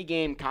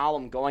pregame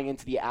column going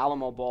into the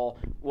Alamo Bowl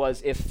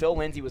was if Phil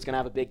Lindsay was going to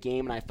have a big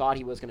game, and I thought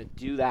he was going to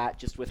do that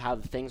just with how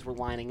the things were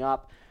lining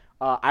up.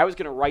 I was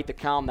going to write the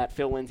column that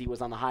Phil Lindsay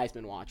was on the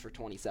Heisman watch for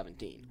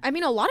 2017. I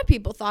mean, a lot of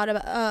people thought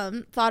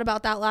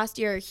about that last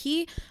year.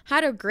 He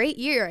had a great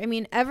year. I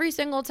mean, every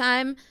single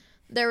time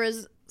there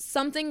was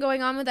something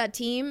going on with that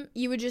team,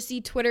 you would just see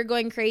Twitter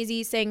going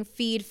crazy saying,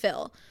 feed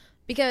Phil.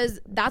 Because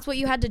that's what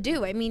you had to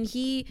do. I mean,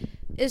 he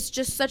is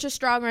just such a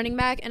strong running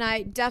back, and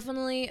I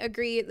definitely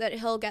agree that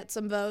he'll get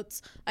some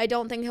votes. I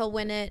don't think he'll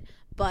win it,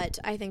 but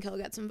I think he'll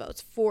get some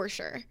votes for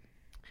sure.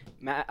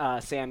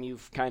 Sam, you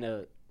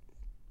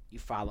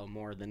follow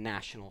more the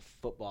national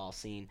football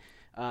scene.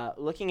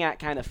 Looking at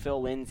kind of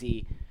Phil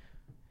Lindsay,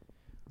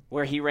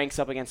 where he ranks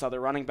up against other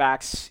running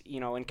backs,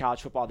 in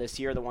college football this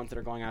year, the ones that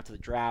are going out to the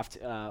draft,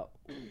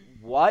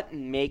 what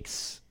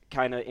makes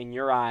kind of, in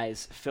your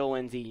eyes, Phil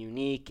Lindsay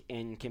unique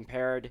and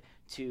compared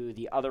to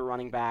the other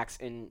running backs,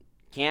 and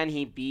can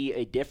he be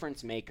a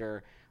difference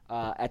maker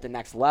at the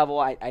next level?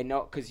 I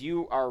know because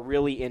you are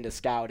really into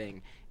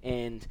scouting,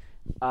 and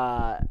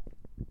I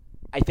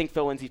think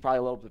Phil Lindsay's probably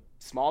a little bit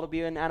small to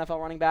be an NFL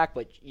running back,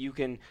 but you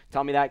can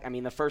tell me that. I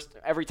mean,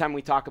 every time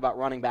we talk about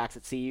running backs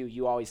at CU,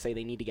 you always say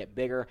they need to get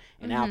bigger,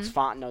 and Alex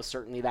Fontenot's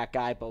certainly that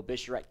guy. Bo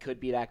Bicheret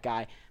could be that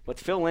guy, but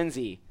Phil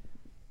Lindsay,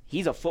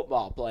 he's a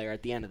football player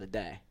at the end of the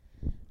day.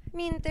 I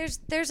mean,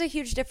 there's a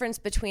huge difference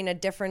between a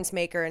difference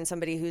maker and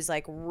somebody who's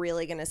like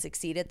really going to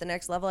succeed at the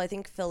next level. I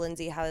think Phil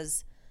Lindsay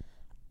has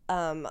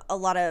a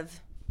lot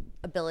of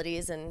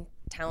abilities and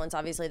talents,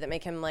 obviously, that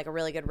make him like a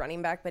really good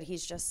running back, but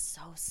he's just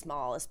so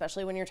small,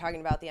 especially when you're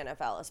talking about the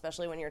NFL,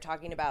 especially when you're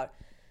talking about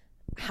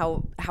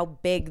how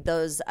big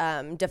those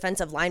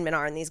defensive linemen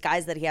are and these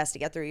guys that he has to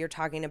get through. You're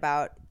talking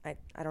about, I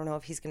don't know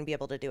if he's going to be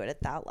able to do it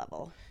at that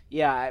level.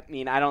 Yeah, I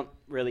mean, I don't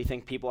really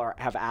think people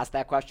have asked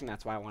that question.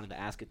 That's why I wanted to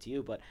ask it to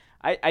you. But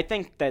I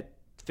think that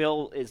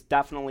Phil is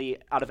definitely,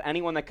 out of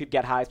anyone that could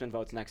get Heisman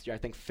votes next year, I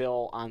think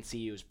Phil on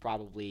CU is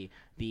probably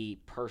the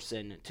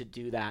person to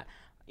do that.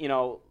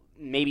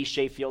 Maybe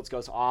Shea Fields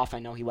goes off. I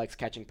know he likes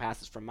catching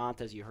passes from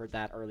Montez. You heard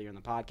that earlier in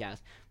the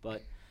podcast.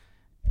 But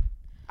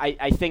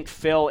I think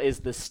Phil is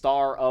the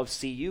star of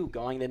CU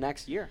going the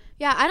next year.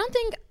 Yeah,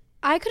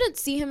 I couldn't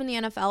see him in the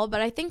NFL,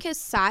 but I think his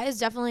size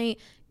definitely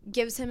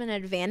gives him an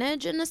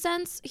advantage in a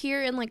sense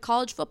here in like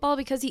college football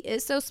because he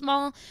is so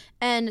small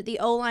and the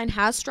O-line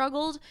has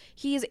struggled.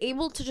 He is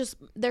able to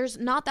there's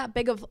not that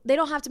big of, they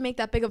don't have to make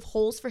that big of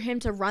holes for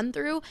him to run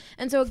through.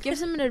 And so it gives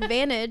him an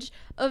advantage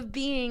of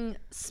being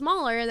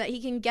smaller that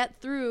he can get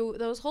through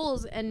those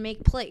holes and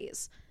make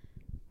plays.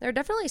 There are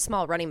definitely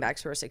small running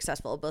backs who are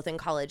successful both in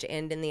college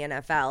and in the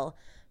NFL,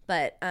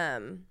 but I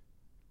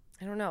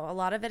don't know. A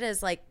lot of it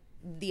is like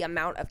the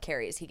amount of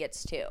carries he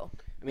gets too.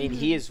 I mean,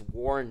 he is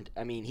warned.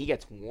 I mean, he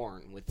gets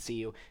worn with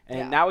CU.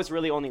 And that was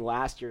really only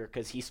last year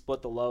because he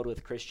split the load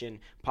with Christian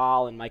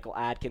Paul and Michael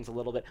Adkins a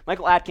little bit.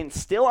 Michael Adkins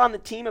still on the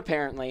team,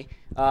 apparently.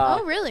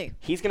 Oh, really?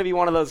 He's going to be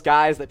one of those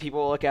guys that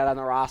people look at on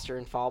the roster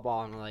in fall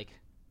ball and are like,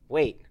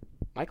 wait,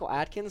 Michael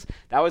Adkins?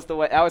 That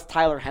was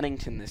Tyler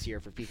Hennington this year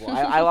for people.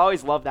 I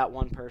always love that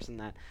one person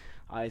that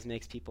always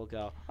makes people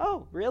go,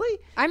 oh, really?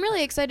 I'm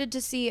really excited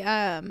to see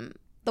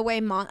the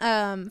way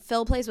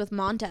Phil plays with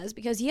Montez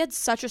because he had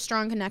such a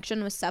strong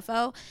connection with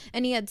Cepho,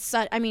 and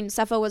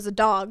Cepho was a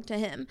dog to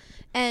him,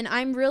 and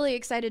I'm really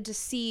excited to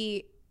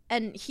see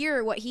and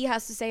hear what he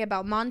has to say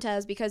about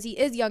Montez because he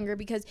is younger,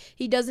 because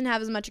he doesn't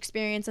have as much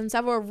experience, and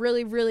Cepho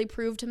really, really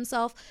proved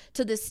himself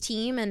to this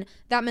team, and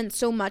that meant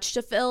so much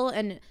to Phil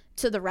and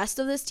to the rest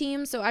of this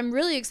team. So I'm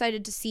really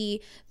excited to see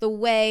the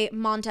way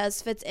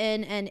Montez fits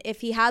in and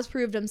if he has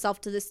proved himself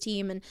to this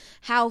team and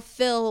how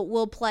Phil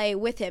will play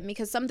with him,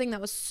 because something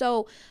that was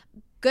so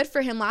good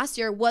for him last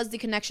year was the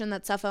connection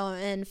that Sefo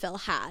and Phil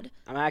had.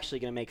 I'm actually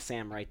going to make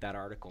Sam write that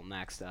article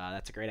next.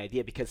 That's a great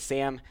idea because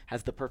Sam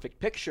has the perfect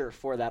picture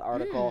for that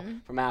article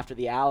from after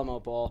the Alamo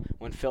Bowl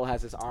when Phil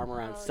has his arm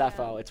around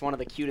Sefo. It's one of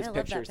the cutest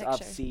pictures of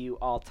CU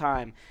all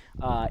time.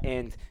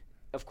 And,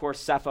 of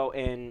course, Sefo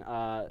in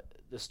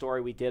the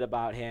story we did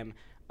about him,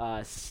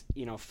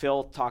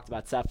 Phil talked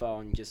about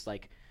Sefo and just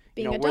like,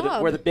 Being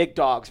a where the big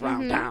dogs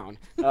round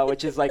Mm-hmm. down,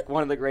 which is like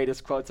one of the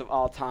greatest quotes of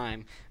all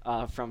time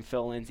from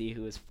Phil Lindsay,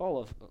 who is full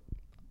of,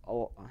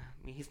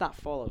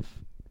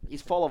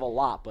 he's full of a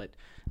lot, but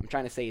I'm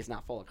trying to say he's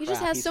not full of crap. He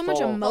just has He's so much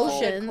full of-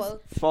 emotion.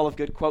 Full of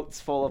good quotes,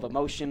 full of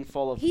emotion,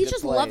 full of He good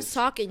just plays. loves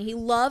talking. He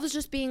loves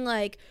just being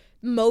like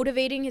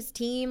motivating his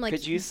team. Like,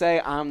 Could you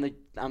say I'm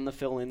the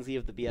Phil Lindsay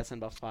of the BSN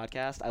Buffs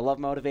podcast? I love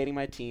motivating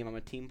my team. I'm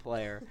a team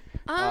player.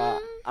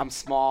 I'm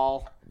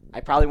small. I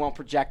probably won't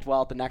project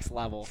well at the next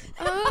level.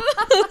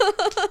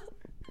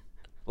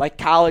 Like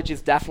college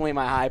is definitely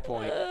my high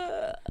point.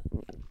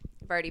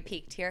 I've already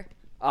peaked here.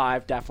 Oh,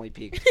 I've definitely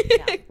peaked.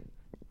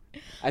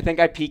 I think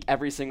I peak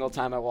every single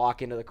time I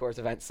walk into the Coors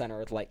Event Center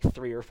with like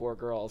 3 or 4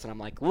 girls, and I'm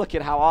like, look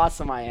at how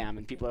awesome I am.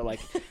 And people are like,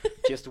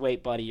 just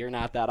wait, buddy, you're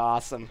not that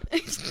awesome.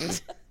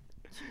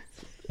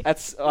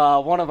 That's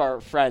one of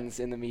our friends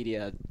in the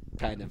media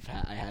kind of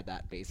I had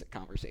that basic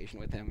conversation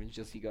with him, and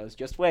he goes,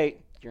 just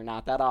wait, you're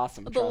not that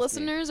awesome. the trust me."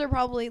 listeners are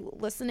probably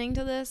listening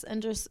to this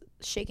and just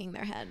shaking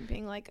their head and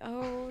being like,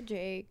 oh,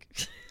 Jake.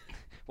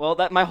 Well,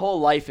 that my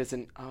whole life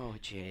isn't, oh,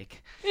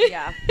 Jake.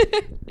 Yeah.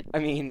 I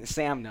mean,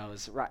 Sam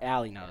knows.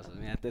 Allie knows. I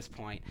mean, at this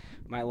point,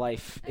 my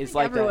life is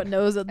like Everyone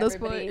knows at this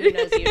Everybody point. who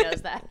knows you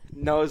knows that.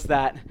 knows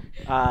that,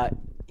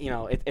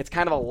 it's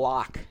kind of a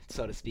lock,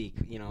 so to speak.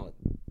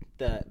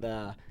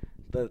 The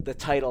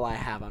title I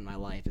have on my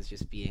life is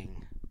just being,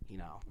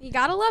 You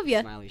gotta love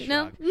you. smiley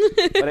No.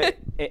 shrug. But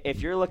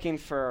if you're looking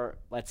for,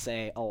 let's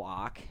say, a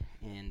lock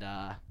and,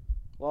 a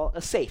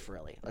safe,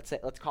 really. Let's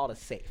call it a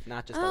safe,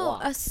 not just a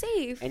lock. A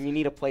safe. And you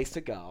need a place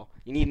to go.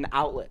 You need an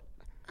outlet.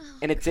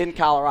 And it's in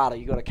Colorado.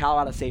 You go to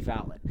Colorado Safe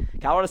Outlet.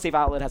 Colorado Safe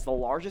Outlet has the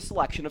largest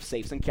selection of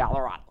safes in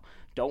Colorado.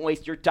 Don't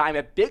waste your time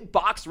at big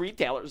box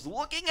retailers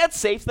looking at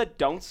safes that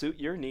don't suit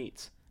your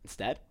needs.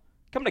 Instead,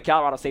 come to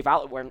Colorado Safe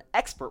Outlet where an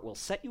expert will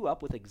set you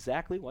up with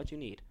exactly what you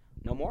need.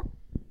 No more,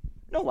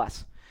 no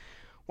less.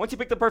 Once you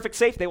pick the perfect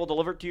safe, they will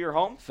deliver it to your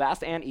home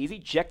fast and easy.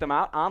 Check them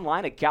out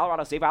online at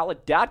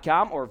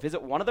coloradosafeoutlet.com or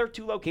visit one of their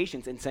 2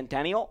 locations in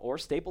Centennial or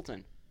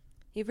Stapleton.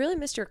 You've really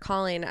missed your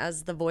calling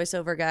as the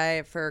voiceover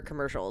guy for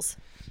commercials.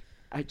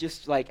 I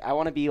just, I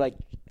want to be like,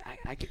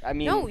 I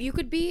mean. No, you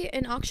could be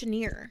an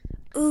auctioneer.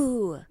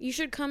 Ooh. You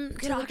should come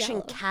Could to the auction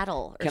gala.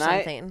 cattle or Can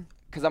something.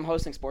 Because I'm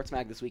hosting Sports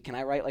Mag this week, can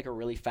I write, a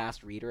really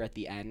fast reader at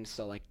the end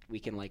so, we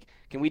can,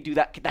 can we do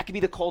that? That could be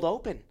the cold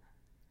open.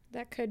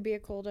 That could be a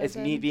cold It's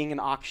open. me being an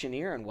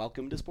auctioneer, and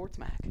welcome to Sports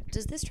Mag.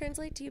 Does this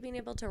translate to you being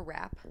able to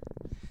rap?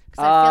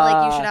 Because I feel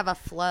like you should have a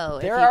flow.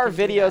 There are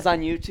videos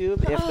on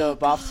YouTube if the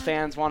Buffs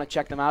fans want to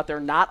check them out.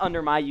 They're not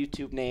under my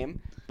YouTube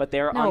name, but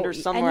they're under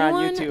somewhere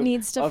on anyone YouTube.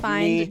 needs to of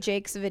find me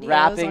Jake's videos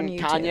rapping on YouTube.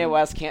 Kanye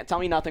West, Can't Tell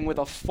Me Nothing, with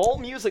a full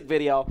music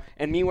video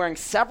and me wearing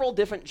several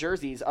different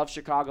jerseys of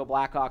Chicago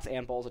Blackhawks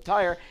and Bulls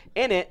attire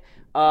in it.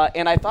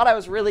 And I thought I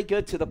was really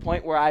good to the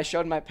point where I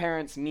showed my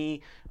parents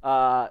me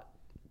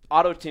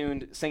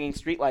auto-tuned singing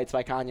Streetlights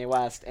by Kanye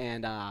West,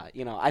 and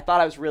I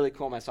thought I was really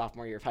cool my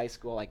sophomore year of high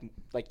school,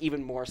 like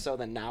even more so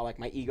than now. Like,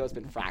 my ego's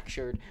been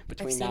fractured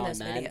between now and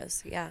then. I've seen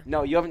those videos, yeah.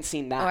 No, you haven't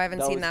seen that. Oh, I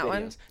haven't seen that videos.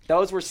 one?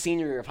 Those were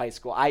senior year of high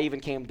school. I even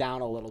came down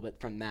a little bit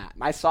from that.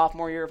 My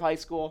sophomore year of high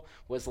school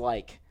was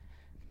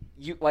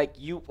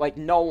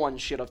no one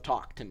should have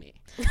talked to me.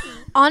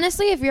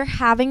 Honestly, if you're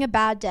having a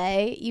bad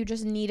day, you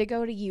just need to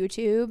go to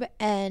YouTube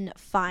and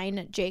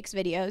find Jake's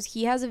videos.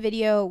 He has a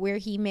video where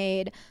he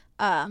made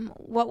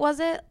what was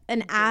it?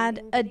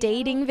 A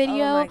dating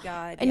video. Oh my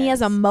God, and he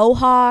has a yes.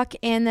 mohawk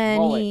and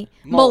then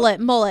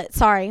mullet.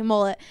 Sorry,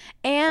 mullet.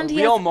 And A he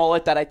real has,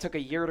 mullet that I took a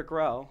year to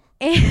grow.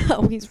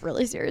 oh, he's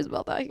really serious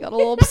about that. He got a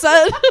little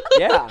upset.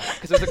 Yeah,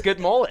 because it was a good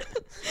mullet.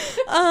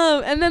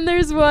 And then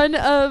there's one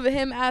of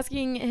him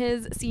asking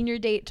his senior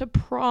date to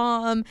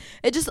prom.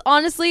 It just,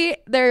 honestly,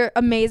 they're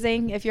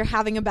amazing. If you're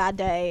having a bad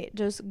day,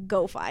 just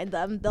go find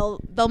them.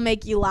 They'll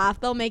make you laugh.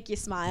 They'll make you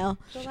smile.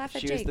 Go laugh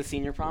at She was Jake. the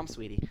senior prom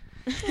sweetie.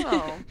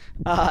 Oh.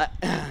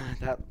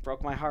 That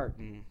broke my heart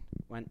and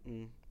went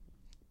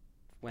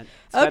spent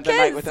the Okay,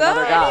 night with so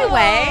another guy.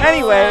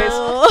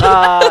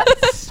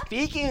 Anyways,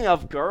 speaking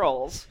of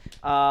girls,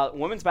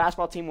 women's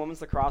basketball team, women's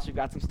lacrosse, we've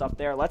got some stuff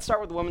there. Let's start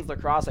with the women's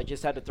lacrosse. I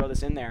just had to throw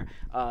this in there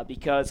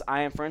because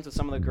I am friends with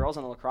some of the girls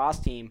on the lacrosse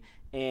team,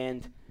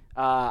 and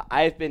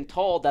I've been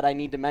told that I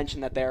need to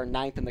mention that they're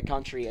 9th in the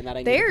country and that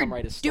I need to come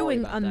write a story doing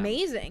about them.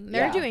 amazing.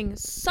 They're Yeah. doing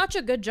such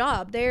a good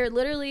job. They're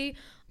literally,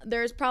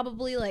 there's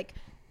probably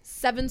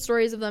 7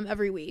 stories of them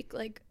every week.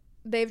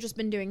 They've just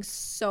been doing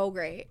so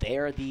great. They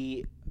are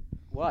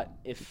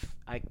if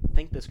I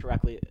think this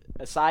correctly,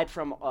 aside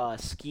from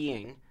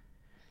skiing,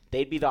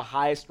 they'd be the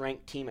highest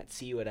ranked team at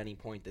CU at any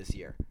point this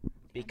year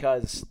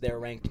because they're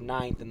ranked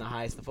 9th and the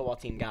highest the football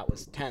team got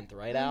was 10th,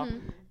 right, Al?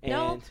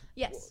 And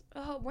Yes.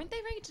 Oh, weren't they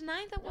ranked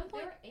 9th at one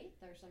point? They were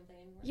 8th or something.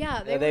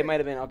 Yeah, they might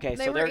have been. Okay,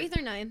 They so were they're 8th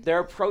or 9th. they're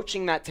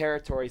approaching that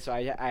territory, so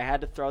I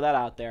had to throw that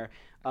out there.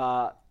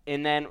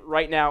 And then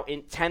right now,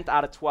 in 10th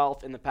out of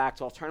 12th in the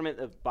Pac-12 tournament,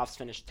 the Buffs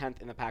finished 10th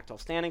in the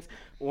Pac-12 standings.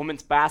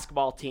 Women's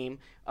basketball team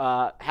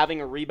having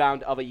a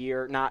rebound of a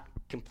year, not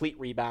complete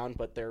rebound,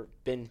 but they've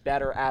been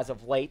better as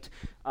of late.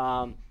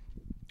 Well,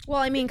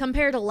 I mean,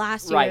 compared to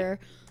last Right. year,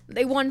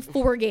 they won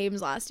 4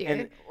 games last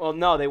year. And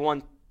no, they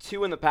won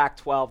 2 in the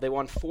Pac-12. They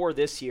won 4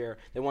 this year.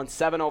 They won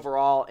 7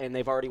 overall, and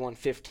they've already won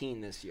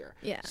 15 this year.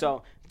 Yeah.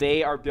 So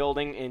they are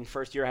building in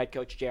first-year head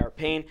coach J.R.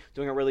 Payne,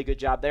 doing a really good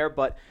job there.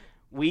 But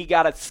we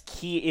got to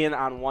key in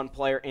on one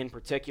player in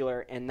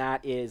particular, and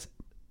that is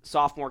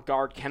sophomore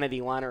guard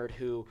Kennedy Leonard,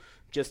 who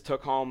just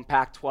took home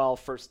Pac-12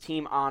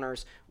 first-team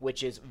honors,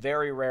 which is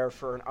very rare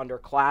for an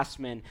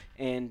underclassman.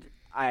 And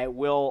I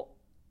will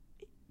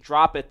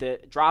drop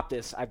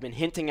this. I've been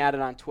hinting at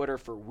it on Twitter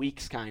for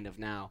weeks kind of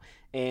now,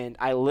 and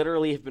I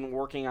literally have been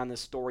working on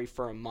this story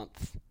for a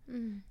month.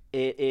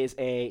 It is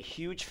a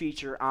huge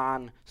feature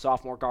on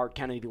sophomore guard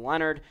Kennedy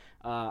Leonard.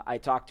 I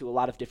talked to a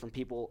lot of different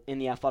people in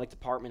the athletic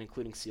department,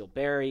 including Seal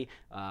Berry,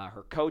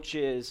 her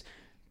coaches.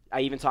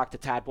 I even talked to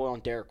Tad Boyle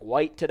and Derek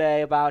White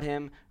today about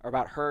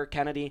her,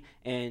 Kennedy,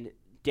 and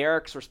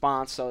Derek's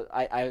response. So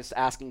I was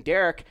asking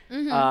Derek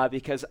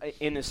because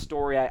in this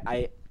story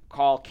I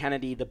call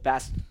Kennedy the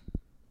best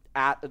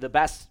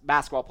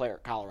basketball player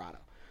at Colorado.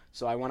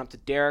 So I went up to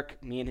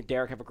Derek. Me and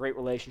Derek have a great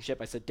relationship.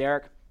 I said,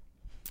 Derek,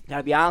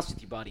 gotta be honest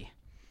with you, buddy.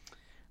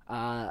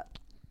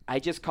 I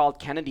just called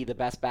Kennedy the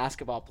best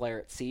basketball player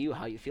at CU.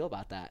 How you feel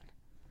about that?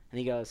 And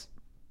he goes,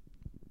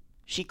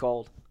 she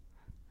cold.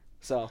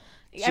 So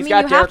she's got you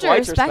Derek have to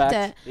White's respect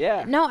it.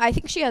 Yeah. No, I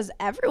think she has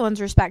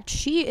everyone's respect.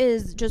 She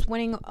is just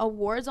winning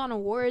awards on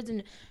awards,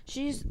 and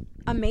she's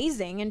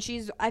amazing. And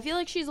I feel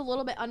like she's a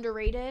little bit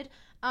underrated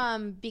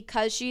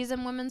because she's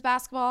in women's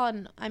basketball.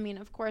 And, I mean,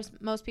 of course,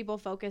 most people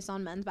focus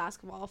on men's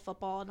basketball,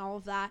 football, and all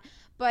of that.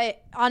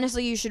 But,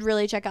 honestly, you should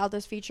really check out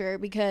this feature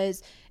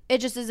because it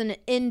just is an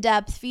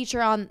in-depth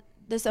feature on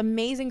this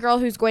amazing girl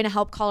who's going to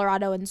help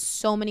Colorado in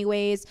so many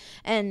ways,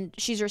 and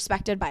she's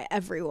respected by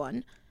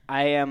everyone.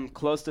 I am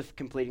close to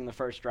completing the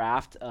first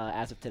draft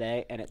as of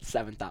today, and it's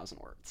 7,000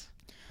 words.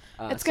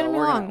 It's gonna be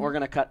long. We're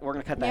gonna cut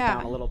that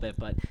down a little bit,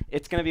 but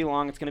it's gonna be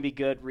long. It's gonna be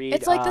good read.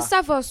 It's like the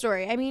Steffo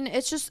story. I mean,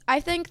 it's just I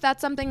think that's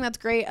something that's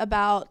great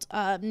about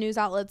news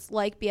outlets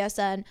like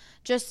BSN.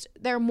 Just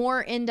they're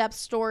more in-depth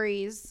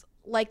stories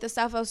like the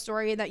Steffo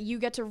story that you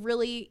get to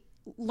really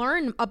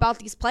learn about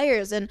these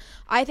players. And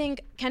I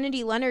think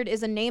Kennedy Leonard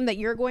is a name that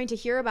you're going to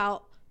hear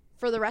about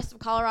for the rest of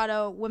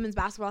Colorado women's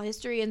basketball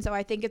history, and so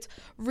I think it's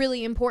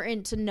really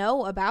important to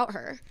know about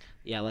her.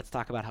 Yeah, let's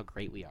talk about how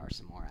great we are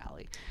some more,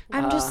 Allie.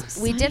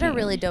 We did a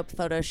really dope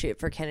photo shoot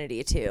for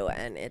Kennedy too,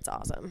 and it's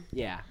awesome.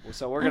 Yeah,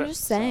 so we're gonna. I'm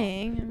just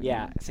saying.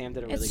 Yeah, Sam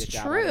did a really good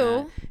job. It's true.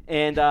 On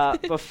that.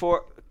 And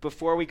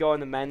before we go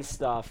into men's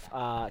stuff,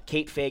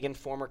 Kate Fagan,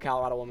 former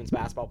Colorado women's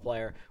basketball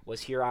player,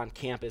 was here on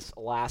campus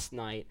last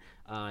night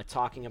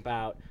talking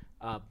about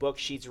book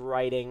she's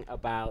writing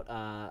about.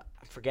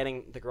 I'm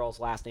forgetting the girl's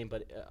last name,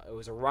 but it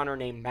was a runner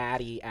named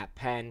Maddie at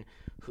Penn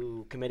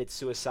who committed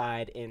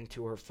suicide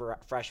into her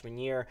freshman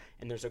year.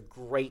 And there's a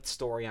great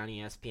story on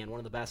ESPN, one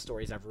of the best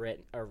stories I've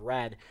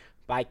read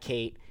by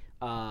Kate,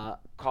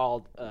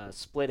 called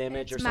Split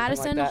Image or something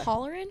Madison like that.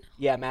 Holleran?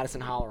 Yeah,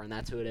 Madison Holleran,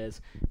 that's who it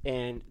is.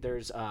 And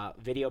there's a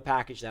video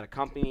package that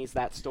accompanies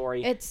that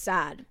story. It's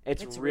sad.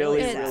 It's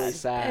really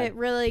sad. It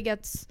really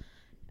gets...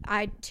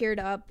 I teared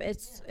up.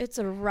 It's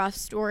a rough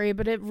story,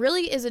 but it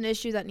really is an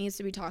issue that needs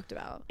to be talked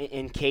about.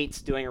 And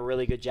Kate's doing a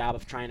really good job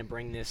of trying to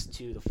bring this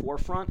to the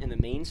forefront in the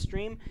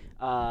mainstream.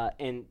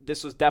 And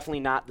this was definitely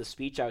not the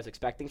speech I was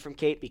expecting from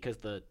Kate because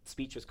the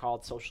speech was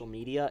called Social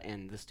Media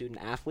and the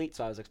Student Athlete,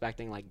 so I was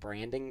expecting like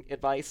branding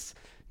advice,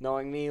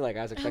 knowing me. Like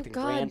I was expecting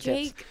brand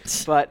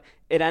tips. But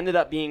it ended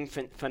up being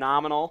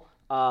phenomenal.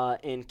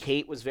 And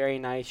Kate was very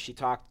nice. She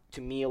talked to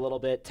me a little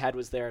bit. Ted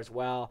was there as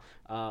well.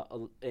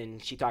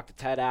 And she talked to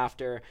Ted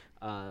after.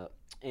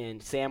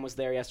 And Sam was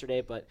there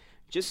yesterday. But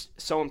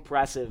just so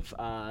impressive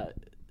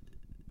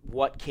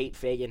what Kate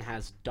Fagan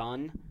has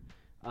done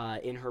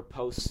in her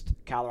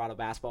post-Colorado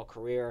basketball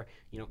career,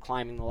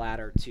 climbing the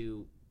ladder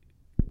to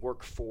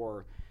work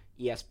for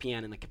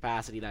ESPN in the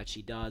capacity that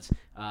she does.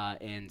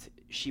 And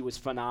she was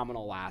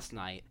phenomenal last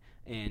night.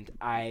 And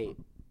I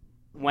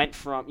went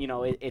from,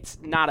 it's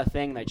not a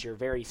thing that you're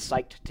very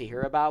psyched to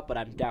hear about, but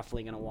I'm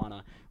definitely going to want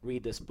to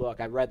read this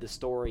book. I read the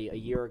story a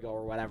year ago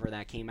or whatever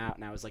that came out,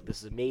 and I was like,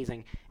 this is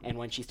amazing. And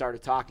when she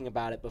started talking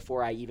about it,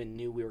 before I even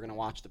knew we were going to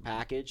watch the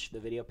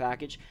video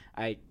package,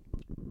 I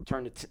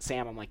turned to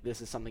Sam. I'm like,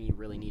 this is something you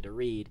really need to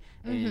read.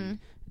 Mm-hmm. And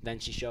then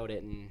she showed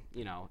it, and,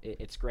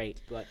 it's great.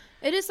 But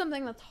it is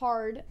something that's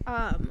hard,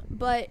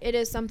 but it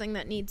is something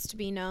that needs to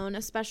be known,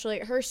 especially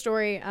her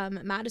story,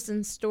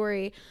 Madison's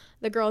story,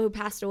 the girl who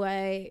passed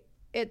away.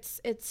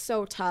 it's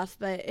so tough,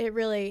 but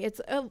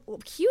it's a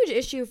huge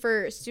issue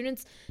for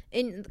students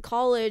in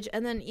college,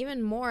 and then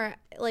even more,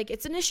 like,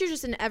 it's an issue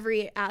just in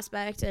every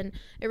aspect, and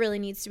it really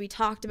needs to be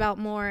talked about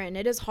more, and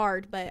it is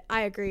hard, but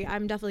I agree.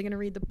 I'm definitely going to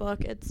read the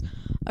book. It's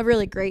a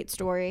really great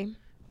story.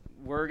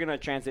 We're going to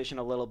transition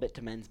a little bit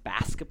to men's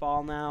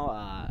basketball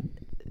now,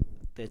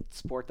 the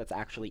sport that's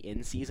actually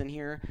in season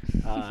here,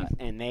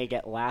 and they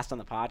get last on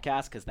the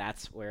podcast because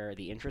that's where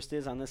the interest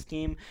is on this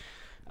team.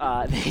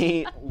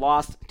 They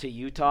lost to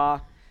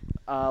Utah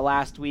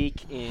last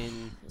week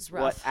in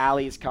what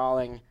Allie's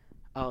calling,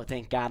 oh,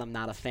 thank God I'm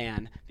not a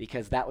fan,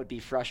 because that would be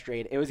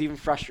frustrating. It was even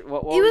frustrating.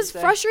 It was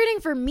frustrating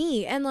for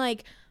me, and,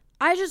 like,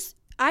 I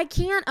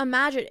can't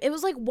imagine. It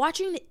was like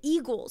watching the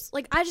Eagles.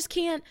 Like, I just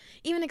can't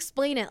even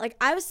explain it. Like,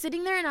 I was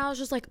sitting there, and I was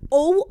just like,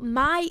 oh,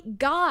 my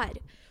God,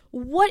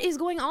 what is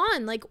going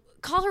on? Like,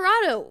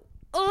 Colorado.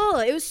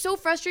 Oh, it was so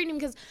frustrating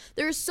because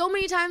there were so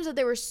many times that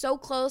they were so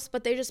close,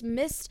 but they just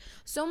missed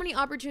so many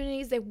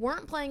opportunities. They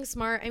weren't playing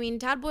smart. I mean,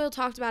 Tad Boyle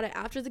talked about it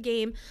after the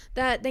game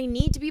that they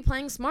need to be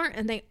playing smart,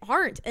 and they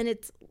aren't. And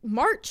it's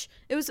March.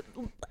 It was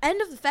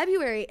end of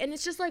February. And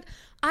it's just like,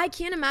 I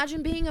can't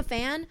imagine being a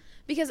fan,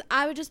 because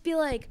I would just be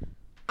like,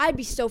 I'd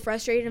be so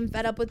frustrated and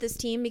fed up with this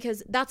team,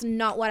 because that's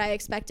not what I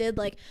expected.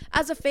 Like,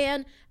 as a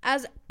fan,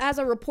 as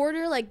a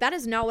reporter, like, that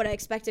is not what I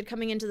expected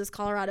coming into this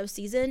Colorado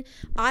season.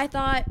 I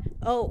thought,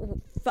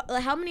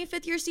 how many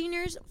fifth-year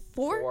seniors?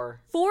 Four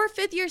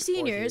fifth-year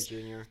seniors.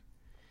 Junior.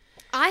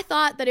 I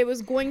thought that it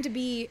was going to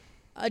be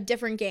a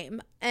different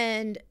game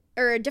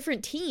or a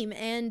different team,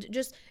 and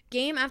just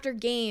game after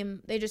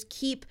game, they just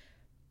keep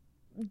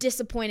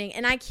disappointing.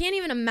 And I can't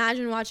even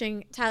imagine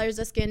watching Tyler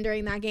Ziskin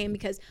during that game,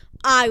 because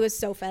I was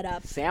so fed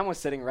up. Sam was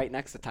sitting right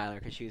next to Tyler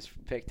because she was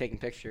taking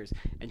pictures,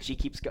 and she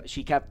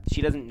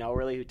doesn't know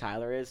really who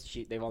Tyler is.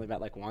 They've only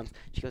met like once.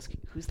 She goes,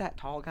 "Who's that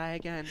tall guy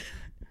again?"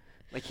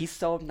 Like, he's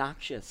so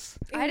obnoxious.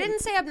 I didn't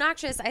say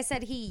obnoxious. I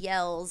said he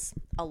yells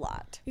a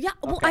lot. Yeah,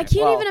 well, Okay. I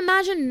can't even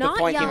imagine not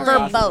yelling.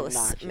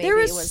 Verbose. There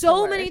were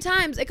so many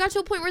times. It got to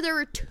a point where there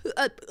were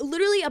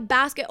literally a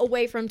basket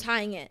away from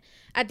tying it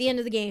at the end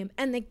of the game,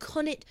 and they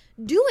couldn't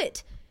do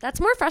it. That's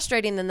more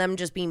frustrating than them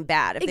just being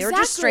bad. If they were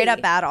just straight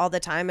up bad all the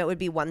time, it would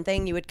be one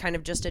thing. You would kind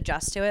of just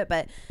adjust to it.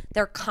 But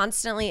they're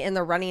constantly in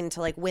the running to,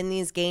 like, win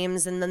these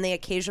games, and then they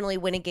occasionally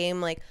win a game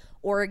like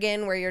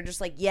Oregon, where you're just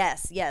like,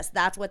 yes,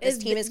 that's what this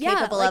team is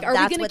capable of.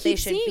 That's what they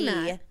should be.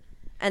 That?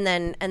 And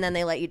then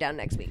they let you down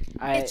next week.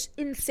 It's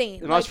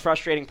insane. The most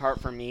frustrating part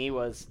for me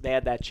was they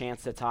had that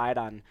chance to tie it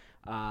on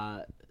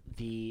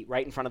the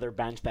right in front of their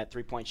bench, that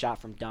 3-point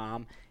shot from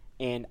Dom,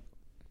 and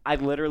I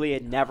literally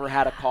had never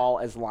had a call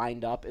as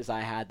lined up as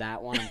I had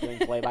that one. I'm doing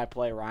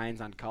play-by-play.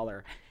 Ryan's on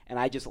color, and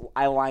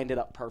I lined it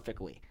up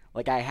perfectly.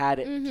 Like, I had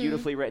it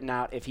beautifully written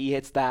out. If he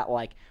hits that,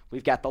 like,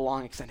 we've got the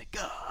long extended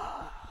go.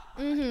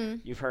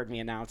 You've heard me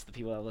announce the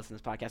people that listen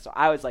to this podcast. So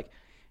I was like,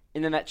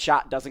 and then that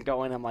shot doesn't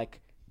go in. I'm like,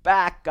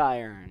 back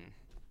iron.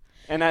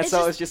 And it's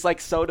just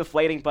like so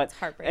deflating. But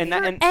heartbreaking.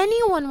 And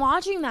anyone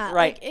watching that,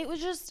 right. Like, it was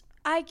just,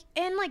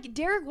 and like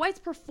Derek White's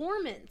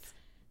performance.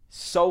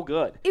 So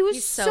good. It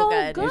was so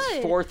good.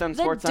 His fourth on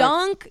Sports The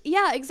dunk.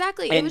 Yeah,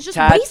 exactly. And it was just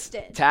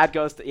wasted. Tad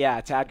goes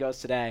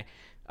today.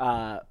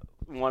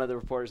 One of the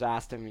reporters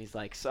asked him, he's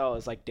like, so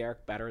is like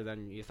Derek better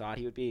than you thought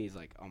he would be? He's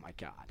like, oh my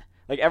God.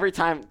 Like, every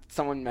time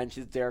someone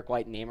mentions Derek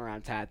White name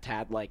around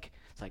Tad like,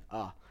 it's like,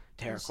 oh,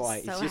 Derek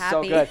White. He's just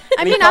so good.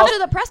 I mean, after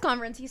the press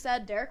conference, he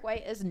said Derek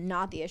White is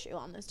not the issue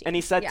on this team. And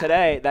he said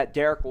today that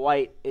Derek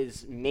White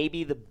is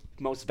maybe the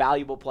most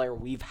valuable player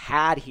we've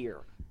had here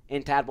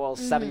in Tad Boyle's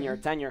 7-year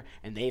tenure,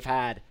 and they've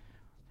had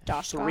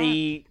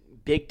three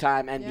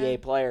big-time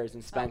NBA players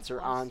in Spencer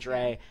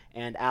Andre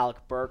and Alec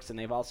Burks, and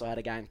they've also had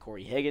a guy in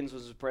Corey Higgins,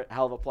 was a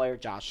hell of a player,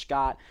 Josh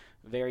Scott,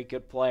 very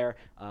good player,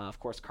 of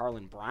course,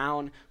 Carlin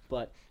Brown.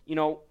 But, you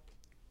know,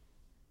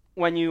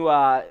 when you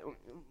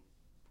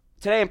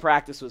today in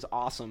practice was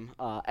awesome.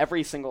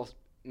 Every single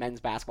men's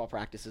basketball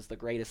practice is the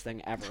greatest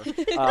thing ever.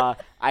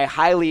 I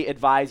highly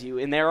advise you,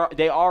 and they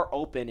are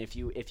open if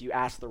you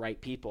ask the right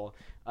people.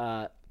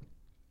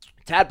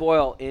 Tad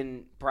Boyle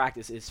in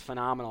practice is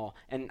phenomenal,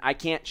 and I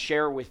can't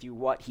share with you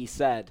what he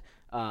said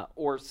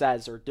or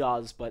says or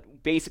does,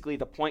 but basically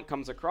the point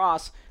comes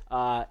across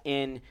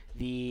in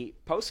the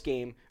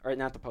postgame, or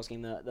not the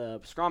postgame, the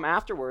scrum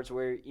afterwards,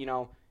 where, you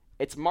know,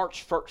 it's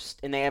March 1st,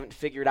 and they haven't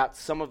figured out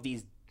some of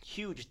these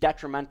huge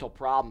detrimental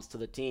problems to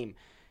the team.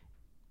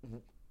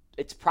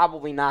 It's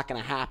probably not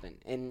going to happen.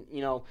 And, you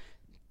know,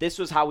 this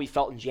was how we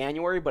felt in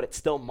January, but it's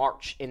still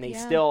March, and they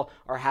still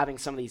are having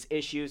some of these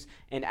issues.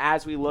 And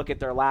as we look at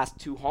their last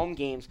two home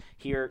games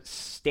here,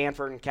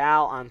 Stanford and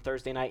Cal on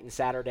Thursday night and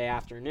Saturday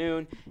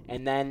afternoon,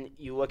 and then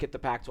you look at the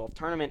Pac-12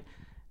 tournament,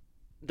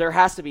 there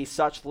has to be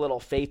such little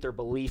faith or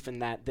belief in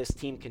that this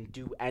team can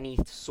do any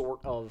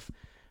sort of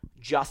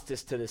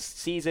justice to this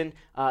season.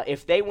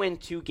 If they win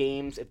two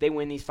games, if they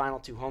win these final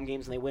two home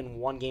games and they win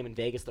one game in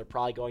Vegas, they're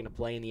probably going to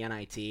play in the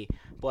NIT.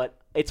 But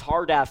it's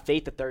hard to have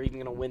faith that they're even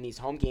going to win these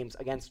home games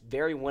against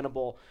very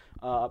winnable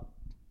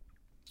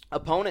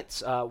opponents,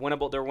 they're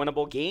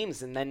winnable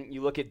games. And then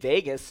you look at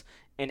Vegas,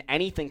 and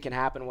anything can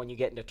happen when you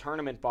get into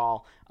tournament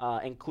ball,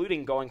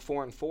 including going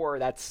 4-4.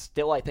 That's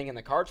still, I think, in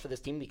the cards for this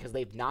team because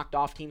they've knocked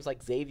off teams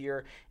like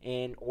Xavier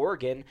and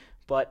Oregon.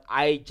 But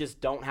I just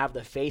don't have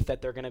the faith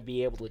that they're going to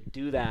be able to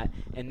do that.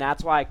 And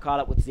that's why I caught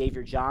up with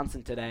Xavier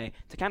Johnson today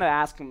to kind of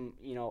ask him,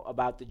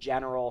 about the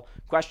general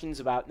questions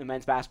about the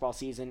men's basketball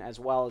season, as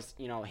well as,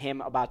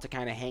 him about to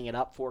kind of hang it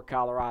up for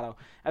Colorado,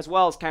 as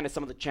well as kind of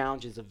some of the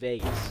challenges of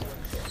Vegas.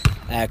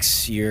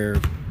 X, you're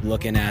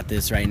looking at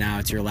this right now.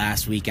 It's your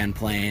last weekend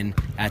playing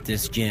at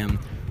this gym.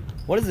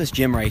 What does this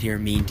gym right here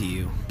mean to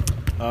you?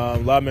 A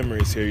lot of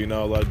memories here,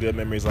 a lot of good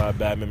memories, a lot of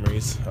bad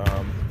memories.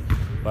 A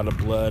lot of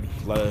blood,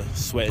 a lot of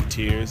sweat and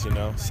tears,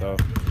 so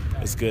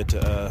it's good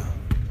to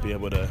be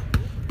able to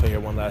play here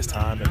one last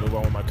time and move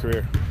on with my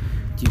career.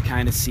 Do you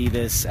kind of see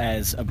this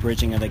as a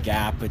bridging of the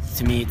gap? But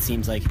to me, it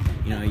seems like,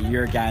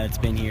 you're a guy that's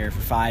been here for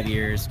 5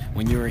 years.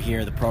 When you were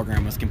here, the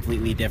program was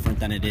completely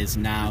different than it is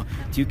now.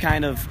 Do you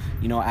kind of,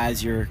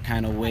 as you're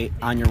kind of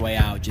on your way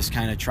out, just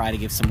kind of try to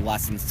give some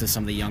lessons to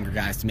some of the younger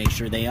guys to make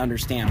sure they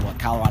understand what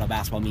Colorado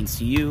basketball means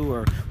to you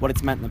or what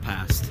it's meant in the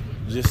past?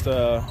 Just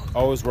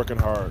always working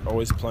hard,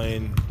 always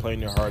playing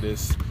your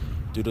hardest,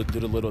 do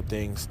the little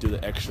things, do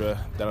the extra.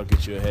 That'll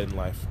get you ahead in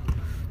life.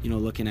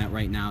 Looking at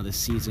right now this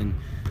season,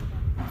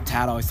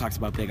 Tad always talks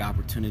about big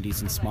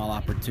opportunities and small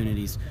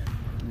opportunities.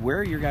 Where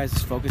are your guys'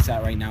 focus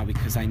at right now?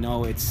 Because I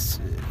know it's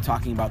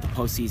talking about the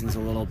postseason's a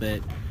little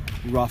bit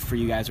rough for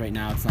you guys right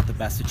now. It's not the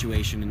best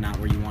situation and not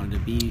where you wanted to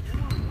be.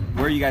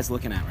 Where are you guys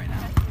looking at right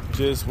now?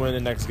 Just win the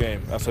next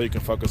game. That's all you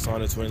can focus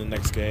on is win the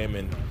next game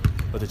and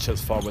let the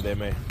chips fall where they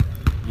may.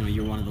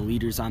 You're one of the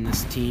leaders on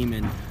this team,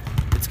 and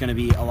it's going to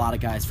be a lot of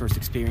guys' first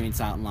experience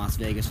out in Las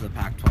Vegas for the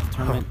Pac-12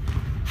 tournament.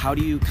 How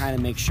do you kind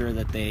of make sure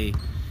that they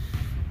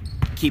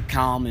keep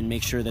calm and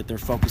make sure that they're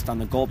focused on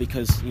the goal?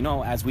 Because,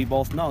 as we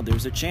both know,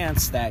 there's a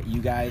chance that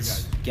you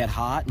guys get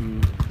hot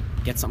and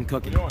get something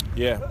cooking.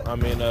 Yeah,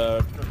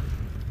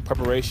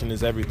 preparation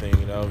is everything,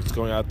 It's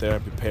going out there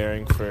and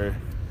preparing for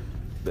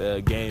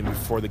the game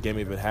before the game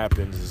even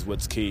happens is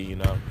what's key, You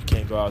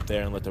can't go out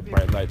there and let the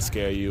bright lights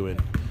scare you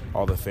and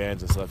all the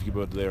fans and stuff. You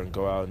go out there and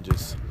go out and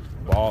just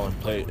ball and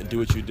play and do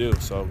what you do.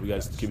 So we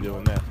guys keep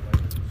doing that.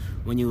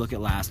 When you look at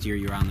last year,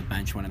 you were on the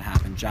bench when it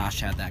happened.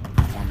 Josh had that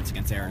performance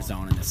against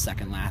Arizona in his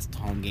second last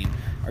home game.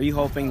 Are you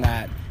hoping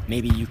that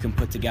maybe you can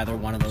put together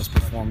one of those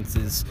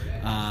performances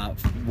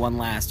one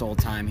last old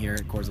time here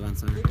at Coors Event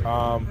Center?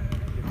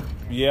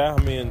 Yeah,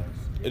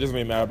 it doesn't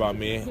really matter about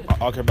me.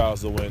 All I care about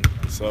is the win.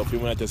 So if we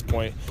win at this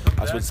point,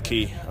 that's what's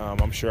key.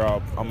 I'm sure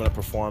I'm going to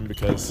perform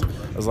because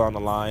it's on the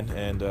line,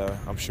 and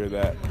I'm sure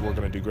that we're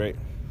going to do great.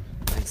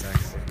 Thanks,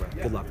 X.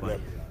 Good luck, buddy.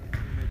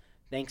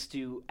 Thanks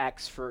to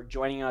X for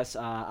joining us.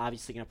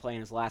 Obviously going to play in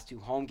his last 2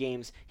 home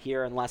games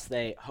here unless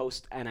they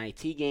host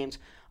NIT games.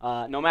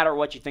 No matter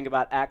what you think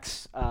about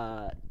X,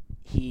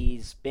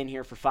 he's been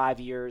here for 5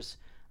 years.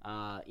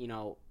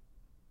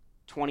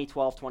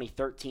 2012,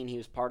 2013, he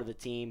was part of the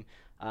team.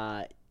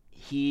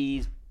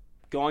 He's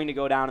going to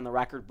go down in the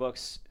record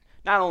books,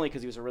 not only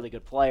because he was a really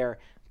good player,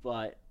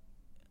 but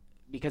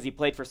because he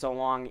played for so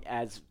long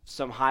as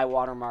some high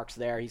water marks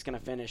there. He's going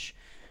to finish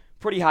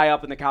pretty high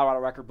up in the Colorado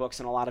record books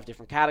in a lot of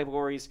different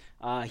categories.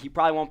 He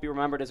probably won't be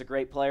remembered as a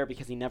great player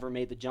because he never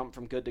made the jump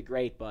from good to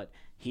great, but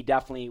he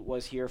definitely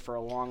was here for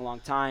a long,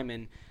 long time,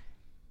 and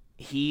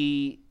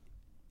he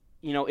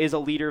is a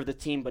leader of the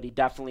team, but he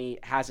definitely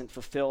hasn't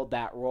fulfilled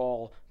that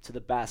role to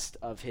the best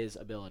of his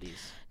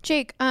abilities.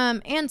 Jake,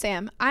 and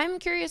Sam, I'm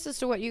curious as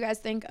to what you guys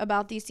think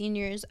about these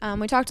seniors.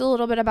 We talked a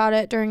little bit about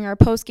it during our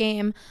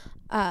post-game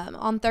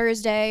on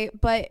Thursday,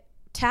 but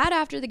Tad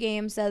after the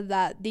game said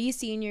that these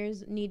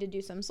seniors need to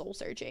do some soul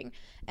searching,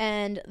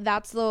 and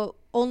that's the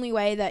only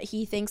way that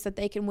he thinks that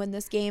they can win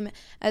this game,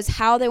 as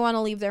how they want to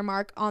leave their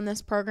mark on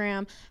this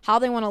program, how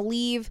they want to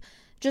leave.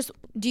 Just,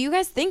 do you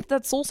guys think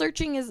that soul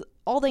searching is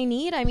all they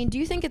need? Do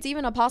you think it's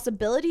even a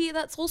possibility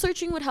that soul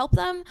searching would help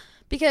them?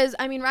 Because,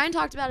 Ryan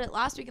talked about it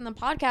last week in the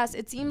podcast.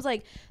 It seems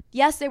like,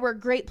 yes, they were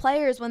great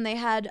players when they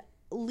had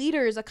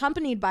leaders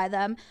accompanied by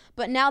them,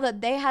 but now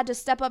that they had to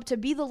step up to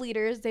be the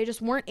leaders, they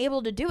just weren't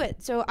able to do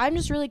it. So I'm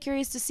just really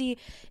curious to see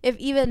if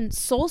even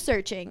soul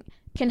searching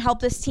can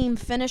help this team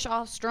finish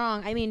off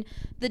strong.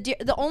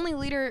 The only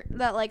leader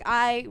that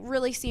I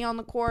really see on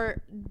the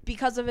court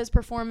because of his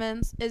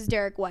performance is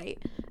Derek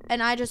White,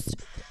 and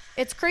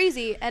it's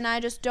crazy, and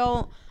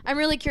I'm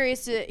really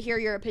curious to hear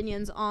your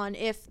opinions on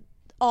if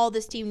all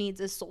this team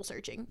needs is soul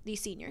searching,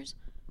 these seniors.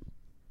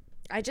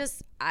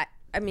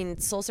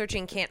 Soul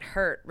searching can't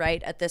hurt,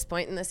 right, at this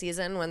point in the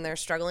season when they're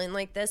struggling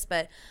like this,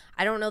 but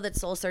I don't know that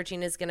soul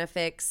searching is going to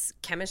fix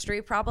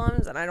chemistry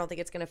problems, and I don't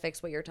think it's going to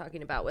fix what you're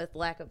talking about with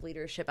lack of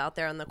leadership out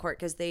there on the court,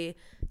 because they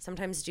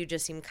sometimes do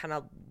just seem kind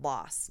of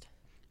lost.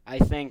 I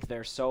think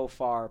they're so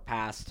far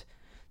past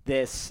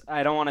this.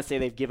 I don't want to say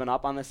they've given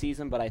up on the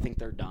season, but I think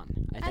they're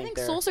done. I think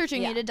soul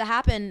searching needed to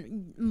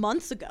happen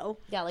months ago.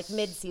 Yeah,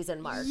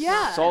 mid-season mark.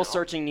 Yeah. Soul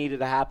searching needed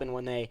to happen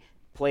when they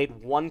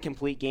played one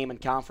complete game in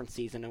conference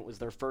season. It was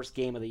their first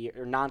game of the year,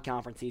 or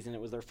non-conference season.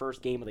 It was their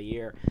first game of the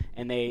year,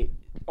 and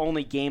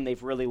only game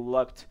they've really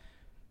looked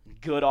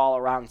good all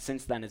around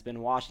since then has been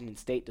Washington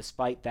State,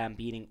 despite them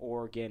beating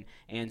Oregon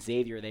and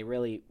Xavier. They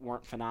really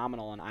weren't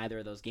phenomenal in either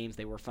of those games.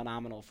 They were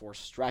phenomenal for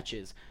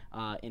stretches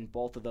in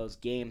both of those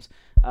games.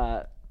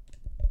 The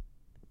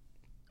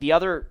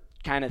other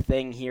kind of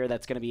thing here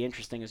that's going to be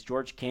interesting is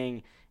George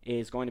King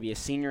is going to be a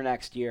senior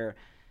next year.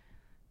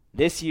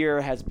 This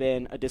year has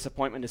been a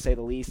disappointment, to say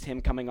the least.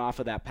 Him coming off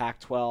of that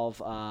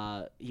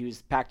Pac-12, he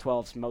was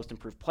Pac-12's most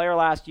improved player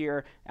last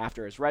year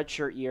after his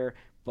redshirt year.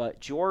 But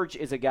George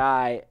is a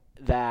guy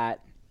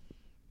that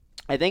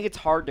I think it's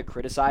hard to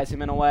criticize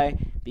him in a way,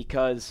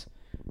 because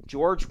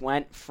George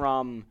went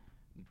from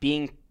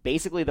being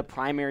basically the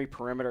primary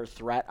perimeter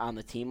threat on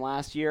the team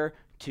last year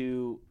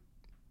to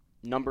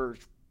number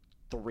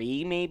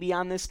 3 maybe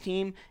on this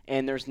team,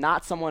 and there's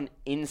not someone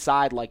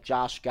inside like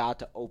Josh Scott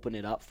to open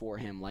it up for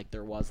him like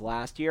there was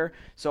last year.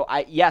 So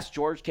yes,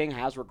 George King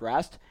has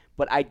regressed,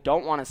 but I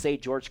don't want to say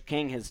George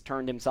King has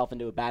turned himself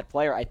into a bad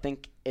player. I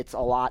think it's a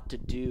lot to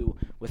do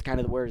with kind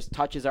of where his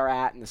touches are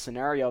at and the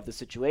scenario of the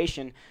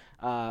situation,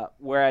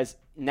 whereas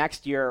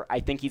next year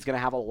I think he's going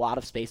to have a lot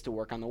of space to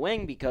work on the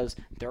wing because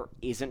there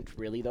isn't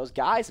really those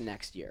guys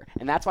next year,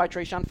 and that's why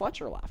Trayshawn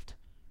Fletcher left.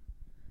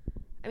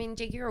 I mean,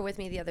 Jake, you were with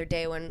me the other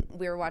day when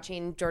we were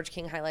watching George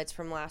King highlights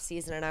from last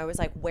season, and I was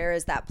like, where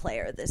is that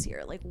player this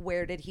year? Like,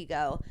 where did he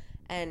go?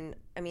 And,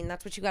 I mean,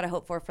 that's what you got to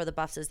hope for the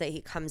Buffs, is that he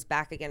comes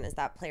back again as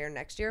that player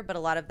next year, but a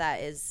lot of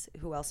that is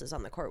who else is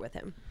on the court with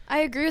him. I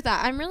agree with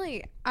that. I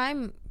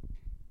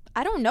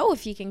don't know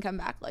if he can come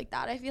back like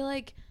that. I feel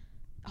like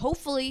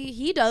hopefully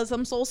he does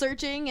some soul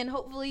searching, and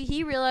hopefully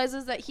he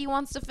realizes that he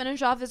wants to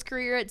finish off his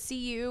career at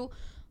CU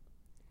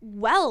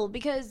well,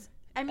 because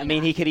I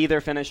mean, he could either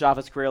finish off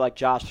his career like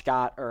Josh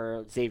Scott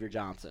or Xavier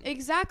Johnson.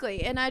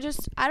 Exactly. And I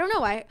don't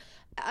know.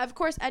 Of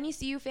course, any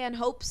CU fan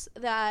hopes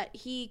that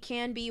he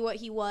can be what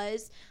he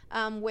was,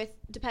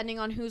 depending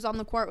on who's on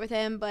the court with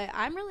him, but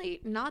I'm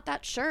really not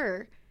that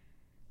sure.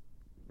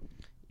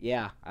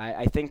 Yeah,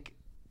 I think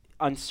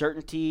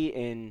uncertainty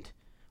and,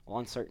 well,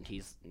 uncertainty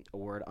is a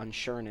word,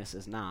 unsureness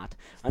is not.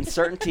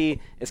 Uncertainty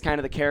is kind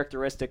of the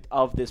characteristic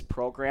of this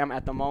program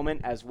at the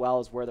moment, as well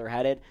as where they're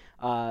headed.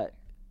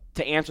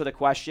 To answer the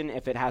question,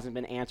 if it hasn't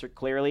been answered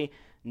clearly,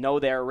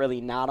 no, they're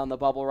really not on the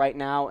bubble right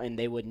now, and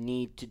they would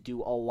need to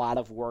do a lot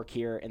of work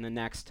here in the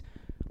next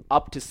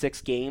up to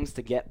 6 games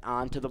to get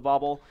onto the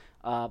bubble.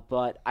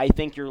 But I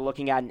think you're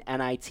looking at an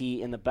NIT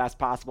in the best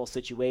possible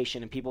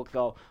situation, and people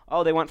go,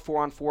 oh, they went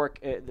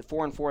 4-on-4, the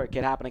 4-on-4, it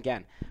could happen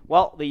again.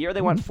 Well, the year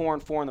they went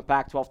 4-on-4 in the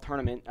Pac-12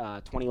 tournament,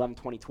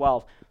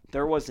 2011-2012,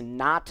 there was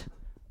not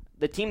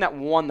the team that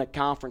won the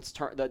conference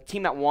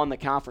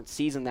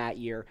season that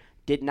year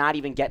did not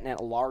even get in a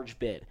large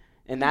bid.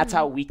 And that's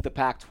how weak the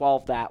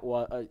Pac-12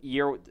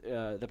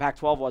 the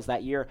Pac-12 was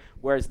that year.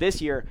 Whereas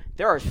this year,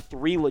 there are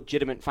 3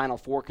 legitimate Final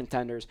Four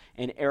contenders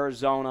in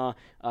Arizona,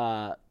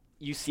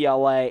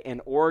 UCLA, and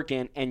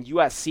Oregon, and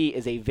USC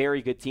is a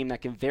very good team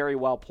that can very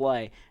well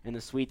play in the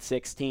Sweet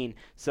 16.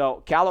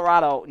 So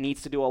Colorado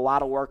needs to do a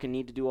lot of work and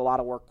need to do a lot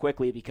of work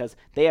quickly, because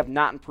they have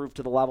not improved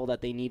to the level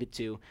that they needed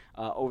to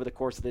over the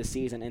course of this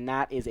season, and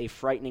that is a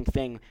frightening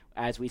thing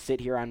as we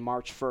sit here on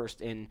March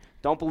 1st. And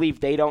don't believe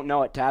they don't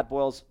know it. Tad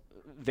Boyle's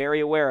very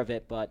aware of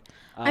it, but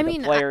the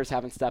players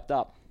haven't stepped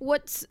up.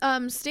 What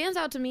stands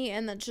out to me,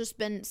 and that's just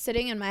been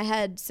sitting in my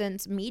head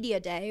since media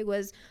day,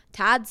 was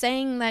Tad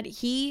saying that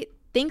he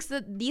thinks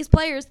that these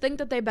players think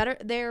that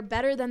they're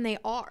better than they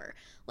are.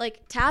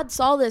 Like, Tad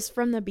saw this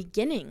from the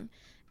beginning,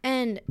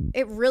 and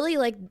it really,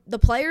 like, the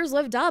players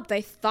lived up.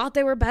 They thought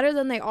they were better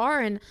than they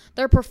are, and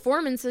their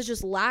performance has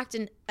just lacked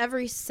in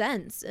every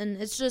sense. And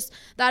it's just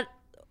that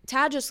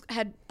Tad just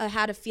had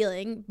a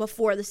feeling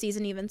before the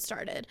season even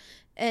started,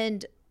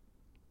 and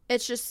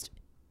it's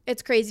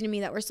crazy to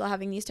me that we're still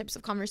having these types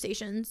of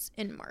conversations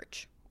in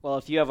March. Well,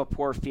 if you have a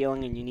poor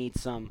feeling and you need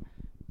some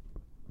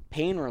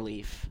pain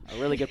relief, a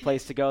really good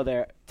place to go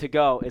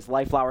is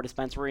Lifeflower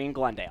Dispensary in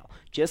Glendale.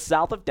 Just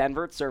south of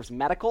Denver, it serves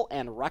medical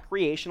and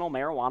recreational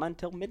marijuana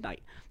until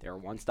midnight. They're a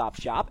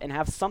one-stop shop and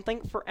have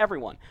something for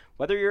everyone.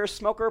 Whether you're a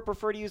smoker or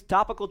prefer to use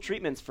topical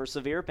treatments for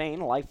severe pain,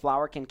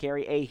 Lifeflower can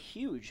carry a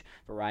huge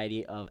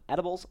variety of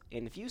edibles,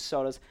 infused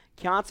sodas,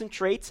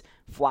 concentrates,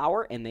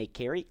 flower, and they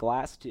carry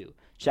glass too.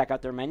 Check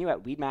out their menu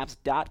at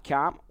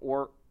weedmaps.com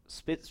or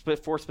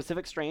for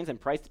specific strains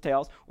and price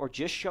details, or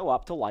just show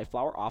up to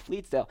Lifeflower off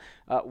Leedsdale.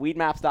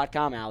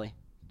 Weedmaps.com, Allie.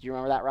 Do you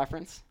remember that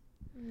reference?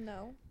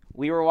 No.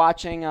 We were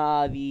watching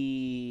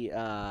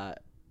the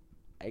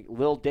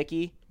Lil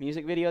Dicky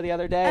music video the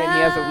other day, and he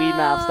has a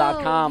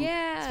Weedmaps.com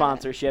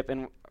sponsorship,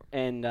 and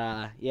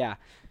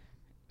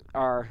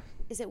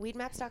Is it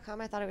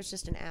weedmaps.com? I thought it was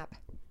just an app.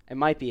 It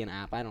might be an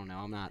app. I don't know.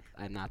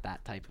 I'm not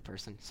that type of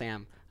person.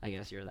 Sam, I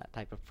guess you're that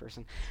type of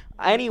person.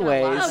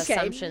 Anyways, a lot of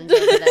assumptions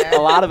over there.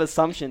 A lot of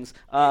assumptions.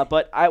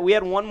 But we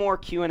had one more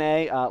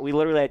Q&A. We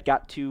literally had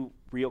got 2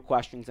 real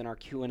questions in our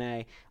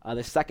Q&A.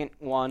 The second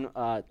one,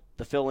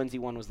 the Phil Lindsay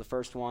one, was the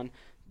first one.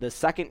 The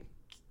second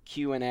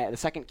Q&A. The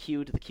second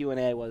Q to the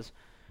Q&A was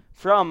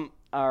from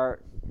our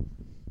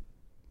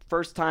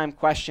first-time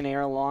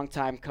questionnaire,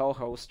 long-time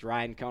co-host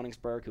Ryan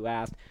Koenigsberg, who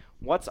asked,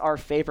 "What's our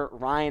favorite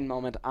Ryan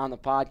moment on the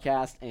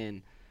podcast?"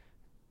 And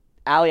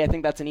Allie, I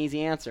think that's an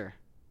easy answer.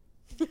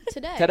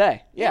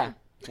 Today, yeah.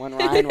 When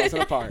Ryan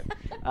wasn't a part.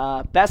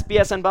 Best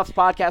BSN Buffs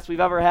podcast we've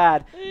ever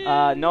had.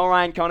 No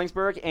Ryan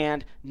Koenigsberg,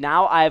 and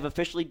now I have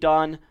officially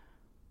done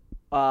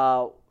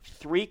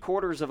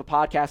 3/4 of a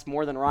podcast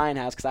more than Ryan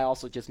has, because I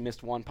also just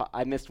missed one.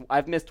 I've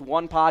missed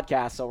one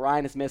podcast, so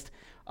Ryan has missed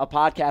a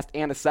podcast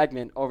and a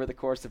segment over the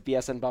course of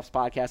BSN Buffs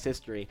podcast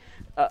history.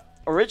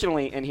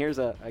 Originally, and here's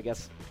I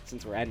guess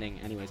since we're ending,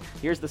 anyways,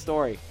 here's the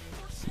story.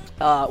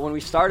 When we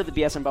started the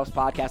BSN Buffs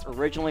podcast,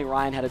 originally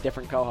Ryan had a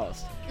different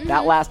co-host. Mm-hmm.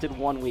 That lasted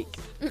 1 week.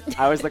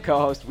 I was the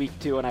co-host week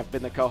 2, and I've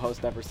been the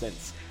co-host ever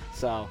since.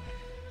 So,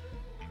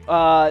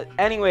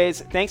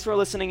 anyways, thanks for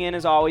listening in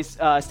as always.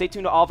 Stay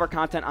tuned to all of our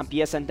content on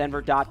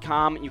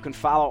bsndenver.com. You can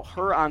follow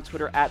her on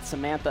Twitter at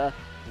Samantha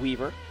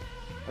Weaver.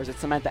 Or is it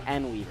Samantha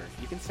N. Weaver?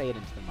 You can say it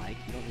into the mic.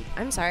 You don't need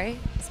I'm sorry,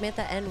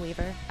 Samantha N.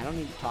 Weaver. I don't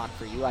need to talk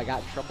for you. I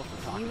got in trouble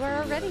for talking You were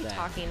already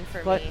talking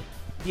for me.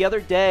 The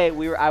other day,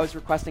 I was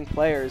requesting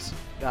players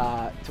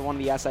to one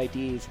of the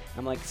SIDs.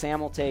 I'm like, Sam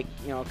will take,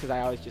 because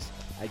I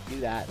do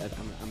that.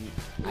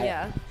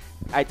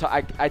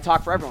 I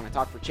talk for everyone. I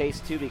talk for Chase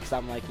too, because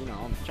I'm like, I'm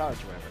in charge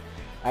or whatever.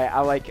 I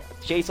like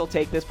Chase will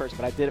take this person,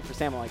 but I did it for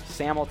Sam. I'm like,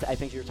 Sam will. I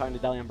think you were talking to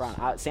Delion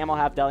Brown. Sam will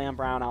have Delion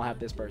Brown. I'll have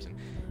this person.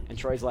 And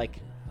Troy's like,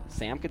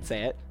 Sam could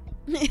say it.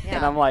 Yeah.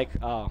 And I'm like,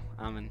 oh,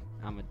 I'm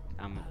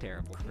a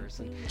terrible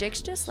person.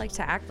 Jake's just like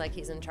to act like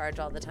he's in charge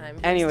all the time.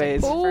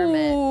 Anyways, she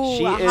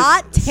is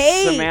hot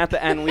take.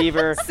 Samantha N.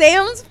 Weaver.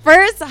 Sam's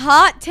first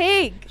hot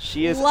take.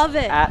 She is Love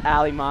it. at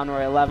Allie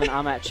Monroy 11.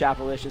 I'm at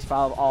Chapelicious.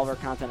 Follow all of our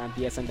content on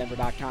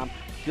bsndenver.com.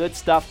 Good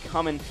stuff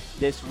coming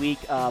this week,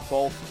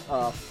 both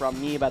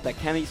from me about that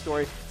Kennedy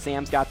story.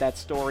 Sam's got that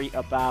story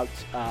about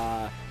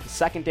the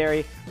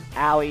secondary.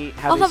 Allie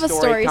has a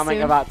story coming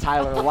soon. about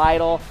Tyler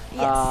Lytle,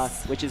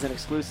 Yes. which is an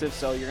exclusive,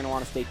 so you're going to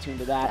want to stay tuned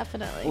to that.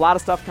 Definitely. A lot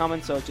of stuff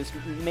coming, so just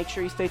make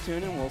sure you stay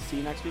tuned, and we'll see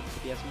you next week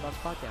with the BSN Buffs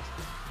podcast.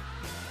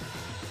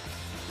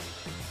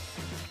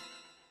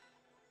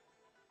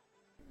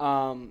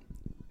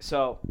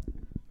 So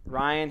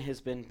Ryan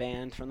has been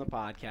banned from the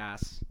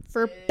podcast.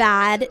 For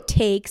bad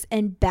takes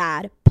and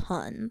bad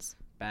puns.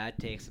 Bad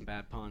takes and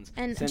bad puns.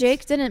 And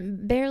Jake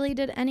barely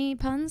did any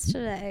puns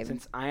today.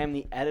 Since I am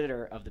the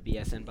editor of the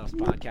BSN Buffs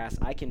podcast,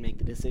 I can make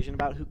the decision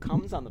about who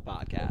comes on the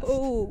podcast.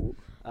 Ooh.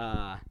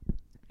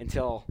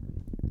 Until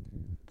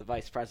the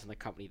vice president of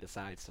the company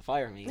decides to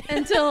fire me.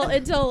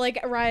 until like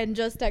Ryan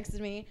just texted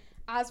me.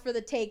 As for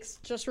the takes,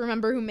 just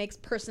remember who makes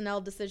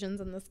personnel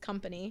decisions in this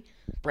company.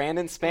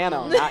 Brandon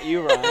Spano, not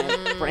you,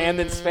 Ryan.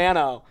 Brandon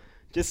Spano.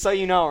 Just so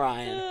you know,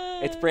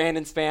 Ryan, it's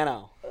Brandon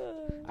Spano.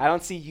 I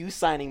don't see you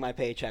signing my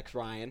paychecks,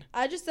 Ryan.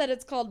 I just said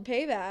it's called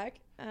payback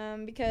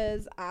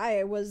because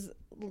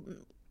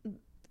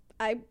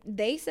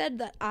they said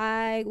that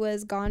I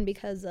was gone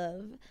because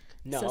of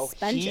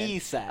suspension. He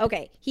said.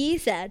 Okay, he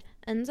said,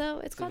 and so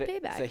it's called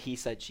payback. So he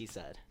said, she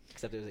said.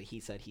 Except it was a he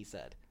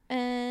said.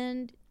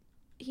 And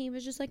he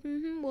was just like,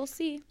 we'll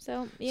see.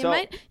 So you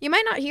might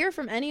not hear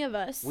from any of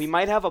us. We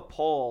might have a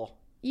poll.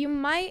 You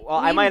might. Well,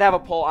 I might have a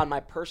poll on my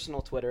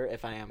personal Twitter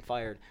if I am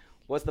fired.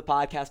 Was the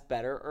podcast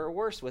better or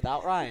worse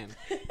without Ryan?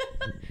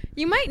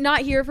 You might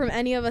not hear from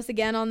any of us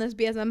again on this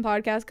BSN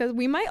podcast because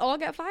we might all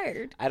get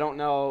fired. I don't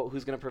know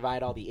who's going to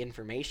provide all the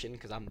information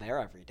because I'm there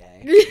every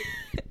day.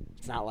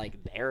 It's not like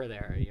they're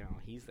there,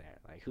 he's there.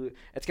 Like who?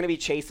 It's going to be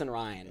Chase and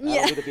Ryan.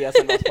 That'll be the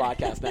BSN Buffs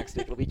podcast next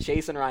week. It'll be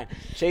Chase and Ryan.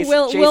 Chase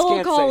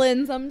will call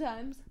in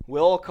sometimes.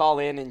 Will call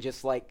in and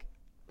just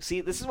see.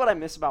 This is what I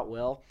miss about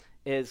Will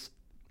is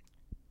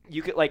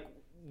you could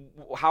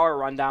how our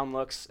rundown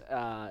looks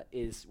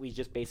is we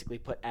just basically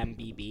put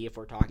MBB if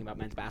we're talking about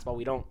men's basketball.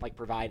 We don't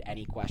provide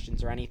any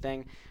questions or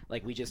anything.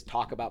 We just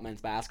talk about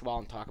men's basketball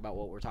and talk about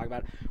what we're talking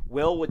about.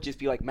 Will would just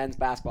be men's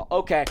basketball.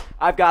 Okay,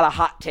 I've got a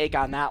hot take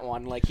on that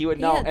one. He would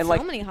know. And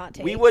so many hot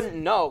takes. We wouldn't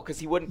know because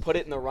he wouldn't put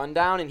it in the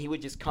rundown, and he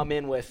would just come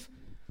in with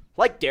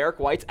Derek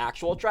White's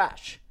actual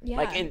trash. Yeah.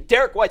 And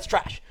Derek White's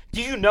trash.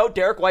 Do you know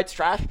Derek White's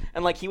trash?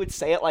 And he would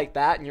say it like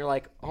that, and you're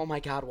like, oh my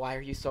God, why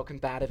are you so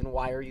combative and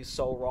why are you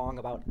so wrong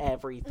about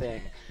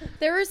everything?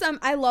 There were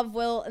I love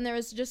Will, and there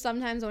was just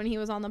sometimes when he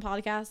was on the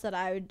podcast that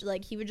I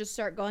would he would just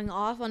start going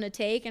off on a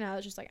take, and I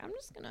was just like, I'm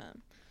just gonna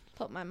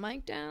put my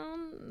mic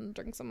down and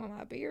drink some of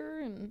my beer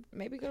and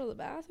maybe go to the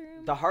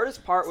bathroom. The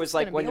hardest part was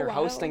when you're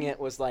hosting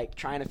it was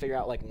trying to figure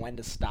out when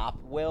to stop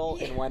Will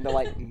and when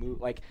to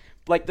move.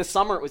 The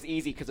summer it was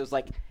easy because it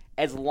was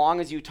as long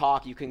as you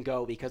talk, you can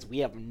go because we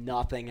have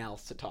nothing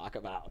else to talk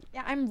about.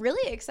 Yeah, I'm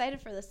really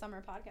excited for this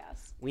summer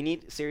podcast. We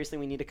need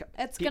to.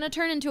 It's going to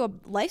turn into a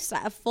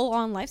lifestyle, a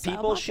full-on lifestyle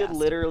People podcast. should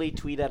literally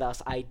tweet at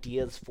us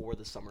ideas for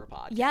the summer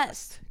podcast.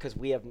 Yes. Because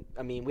we have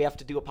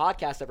to do a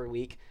podcast every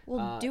week.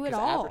 We'll do it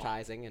all.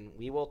 Advertising, and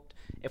we will.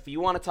 If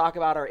you want to talk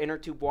about our inner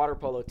tube water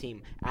polo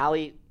team,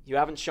 Allie, you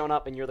haven't shown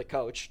up and you're the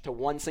coach to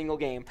one single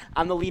game.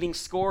 I'm the leading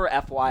scorer,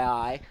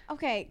 FYI.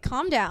 Okay,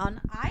 calm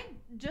down.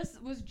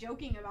 just was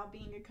joking about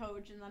being a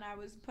coach, and then I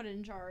was put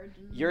in charge.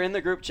 And You're in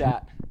the group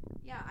chat.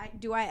 Yeah,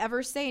 do I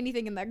ever say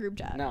anything in that group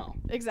chat? No.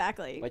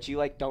 Exactly. But you,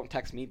 like, don't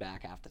text me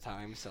back half the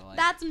time, so, like.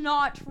 That's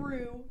not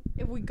true.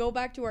 If we go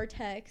back to our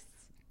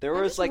texts. There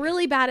I'm was, just like.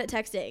 really bad at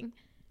texting.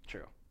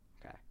 True.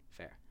 Okay,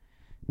 fair.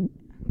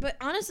 But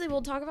honestly,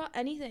 we'll talk about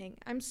anything.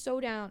 I'm so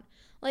down.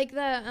 Like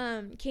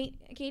the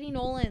Katie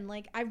Nolan,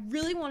 like, I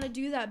really want to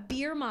do that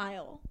beer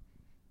mile.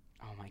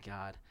 Oh, my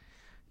God.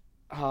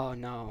 Oh,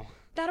 no.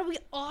 That'll be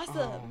awesome.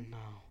 Oh,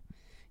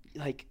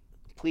 no. Like,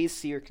 please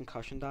see your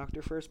concussion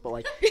doctor first, but,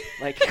 like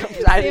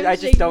I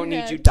just don't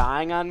need you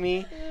dying on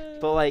me.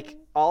 But, like,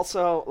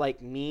 also,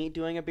 like, me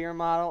doing a beer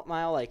mile,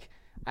 like,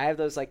 I have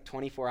those, like,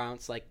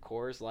 24-ounce, like,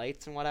 Coors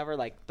Lights and whatever.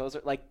 Like, those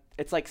are, like,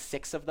 it's, like,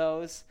 6 of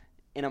those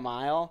in a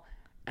mile.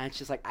 And it's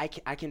just, like,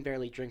 I can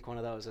barely drink one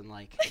of those and,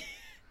 like,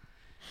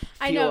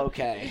 I know.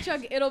 okay.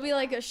 Chuck, it'll be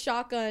like a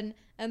shotgun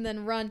and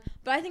then run.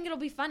 But I think it'll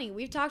be funny.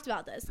 We've talked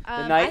about this.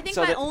 I think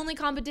my only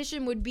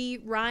competition would be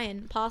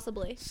Ryan,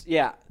 possibly.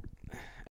 Yeah.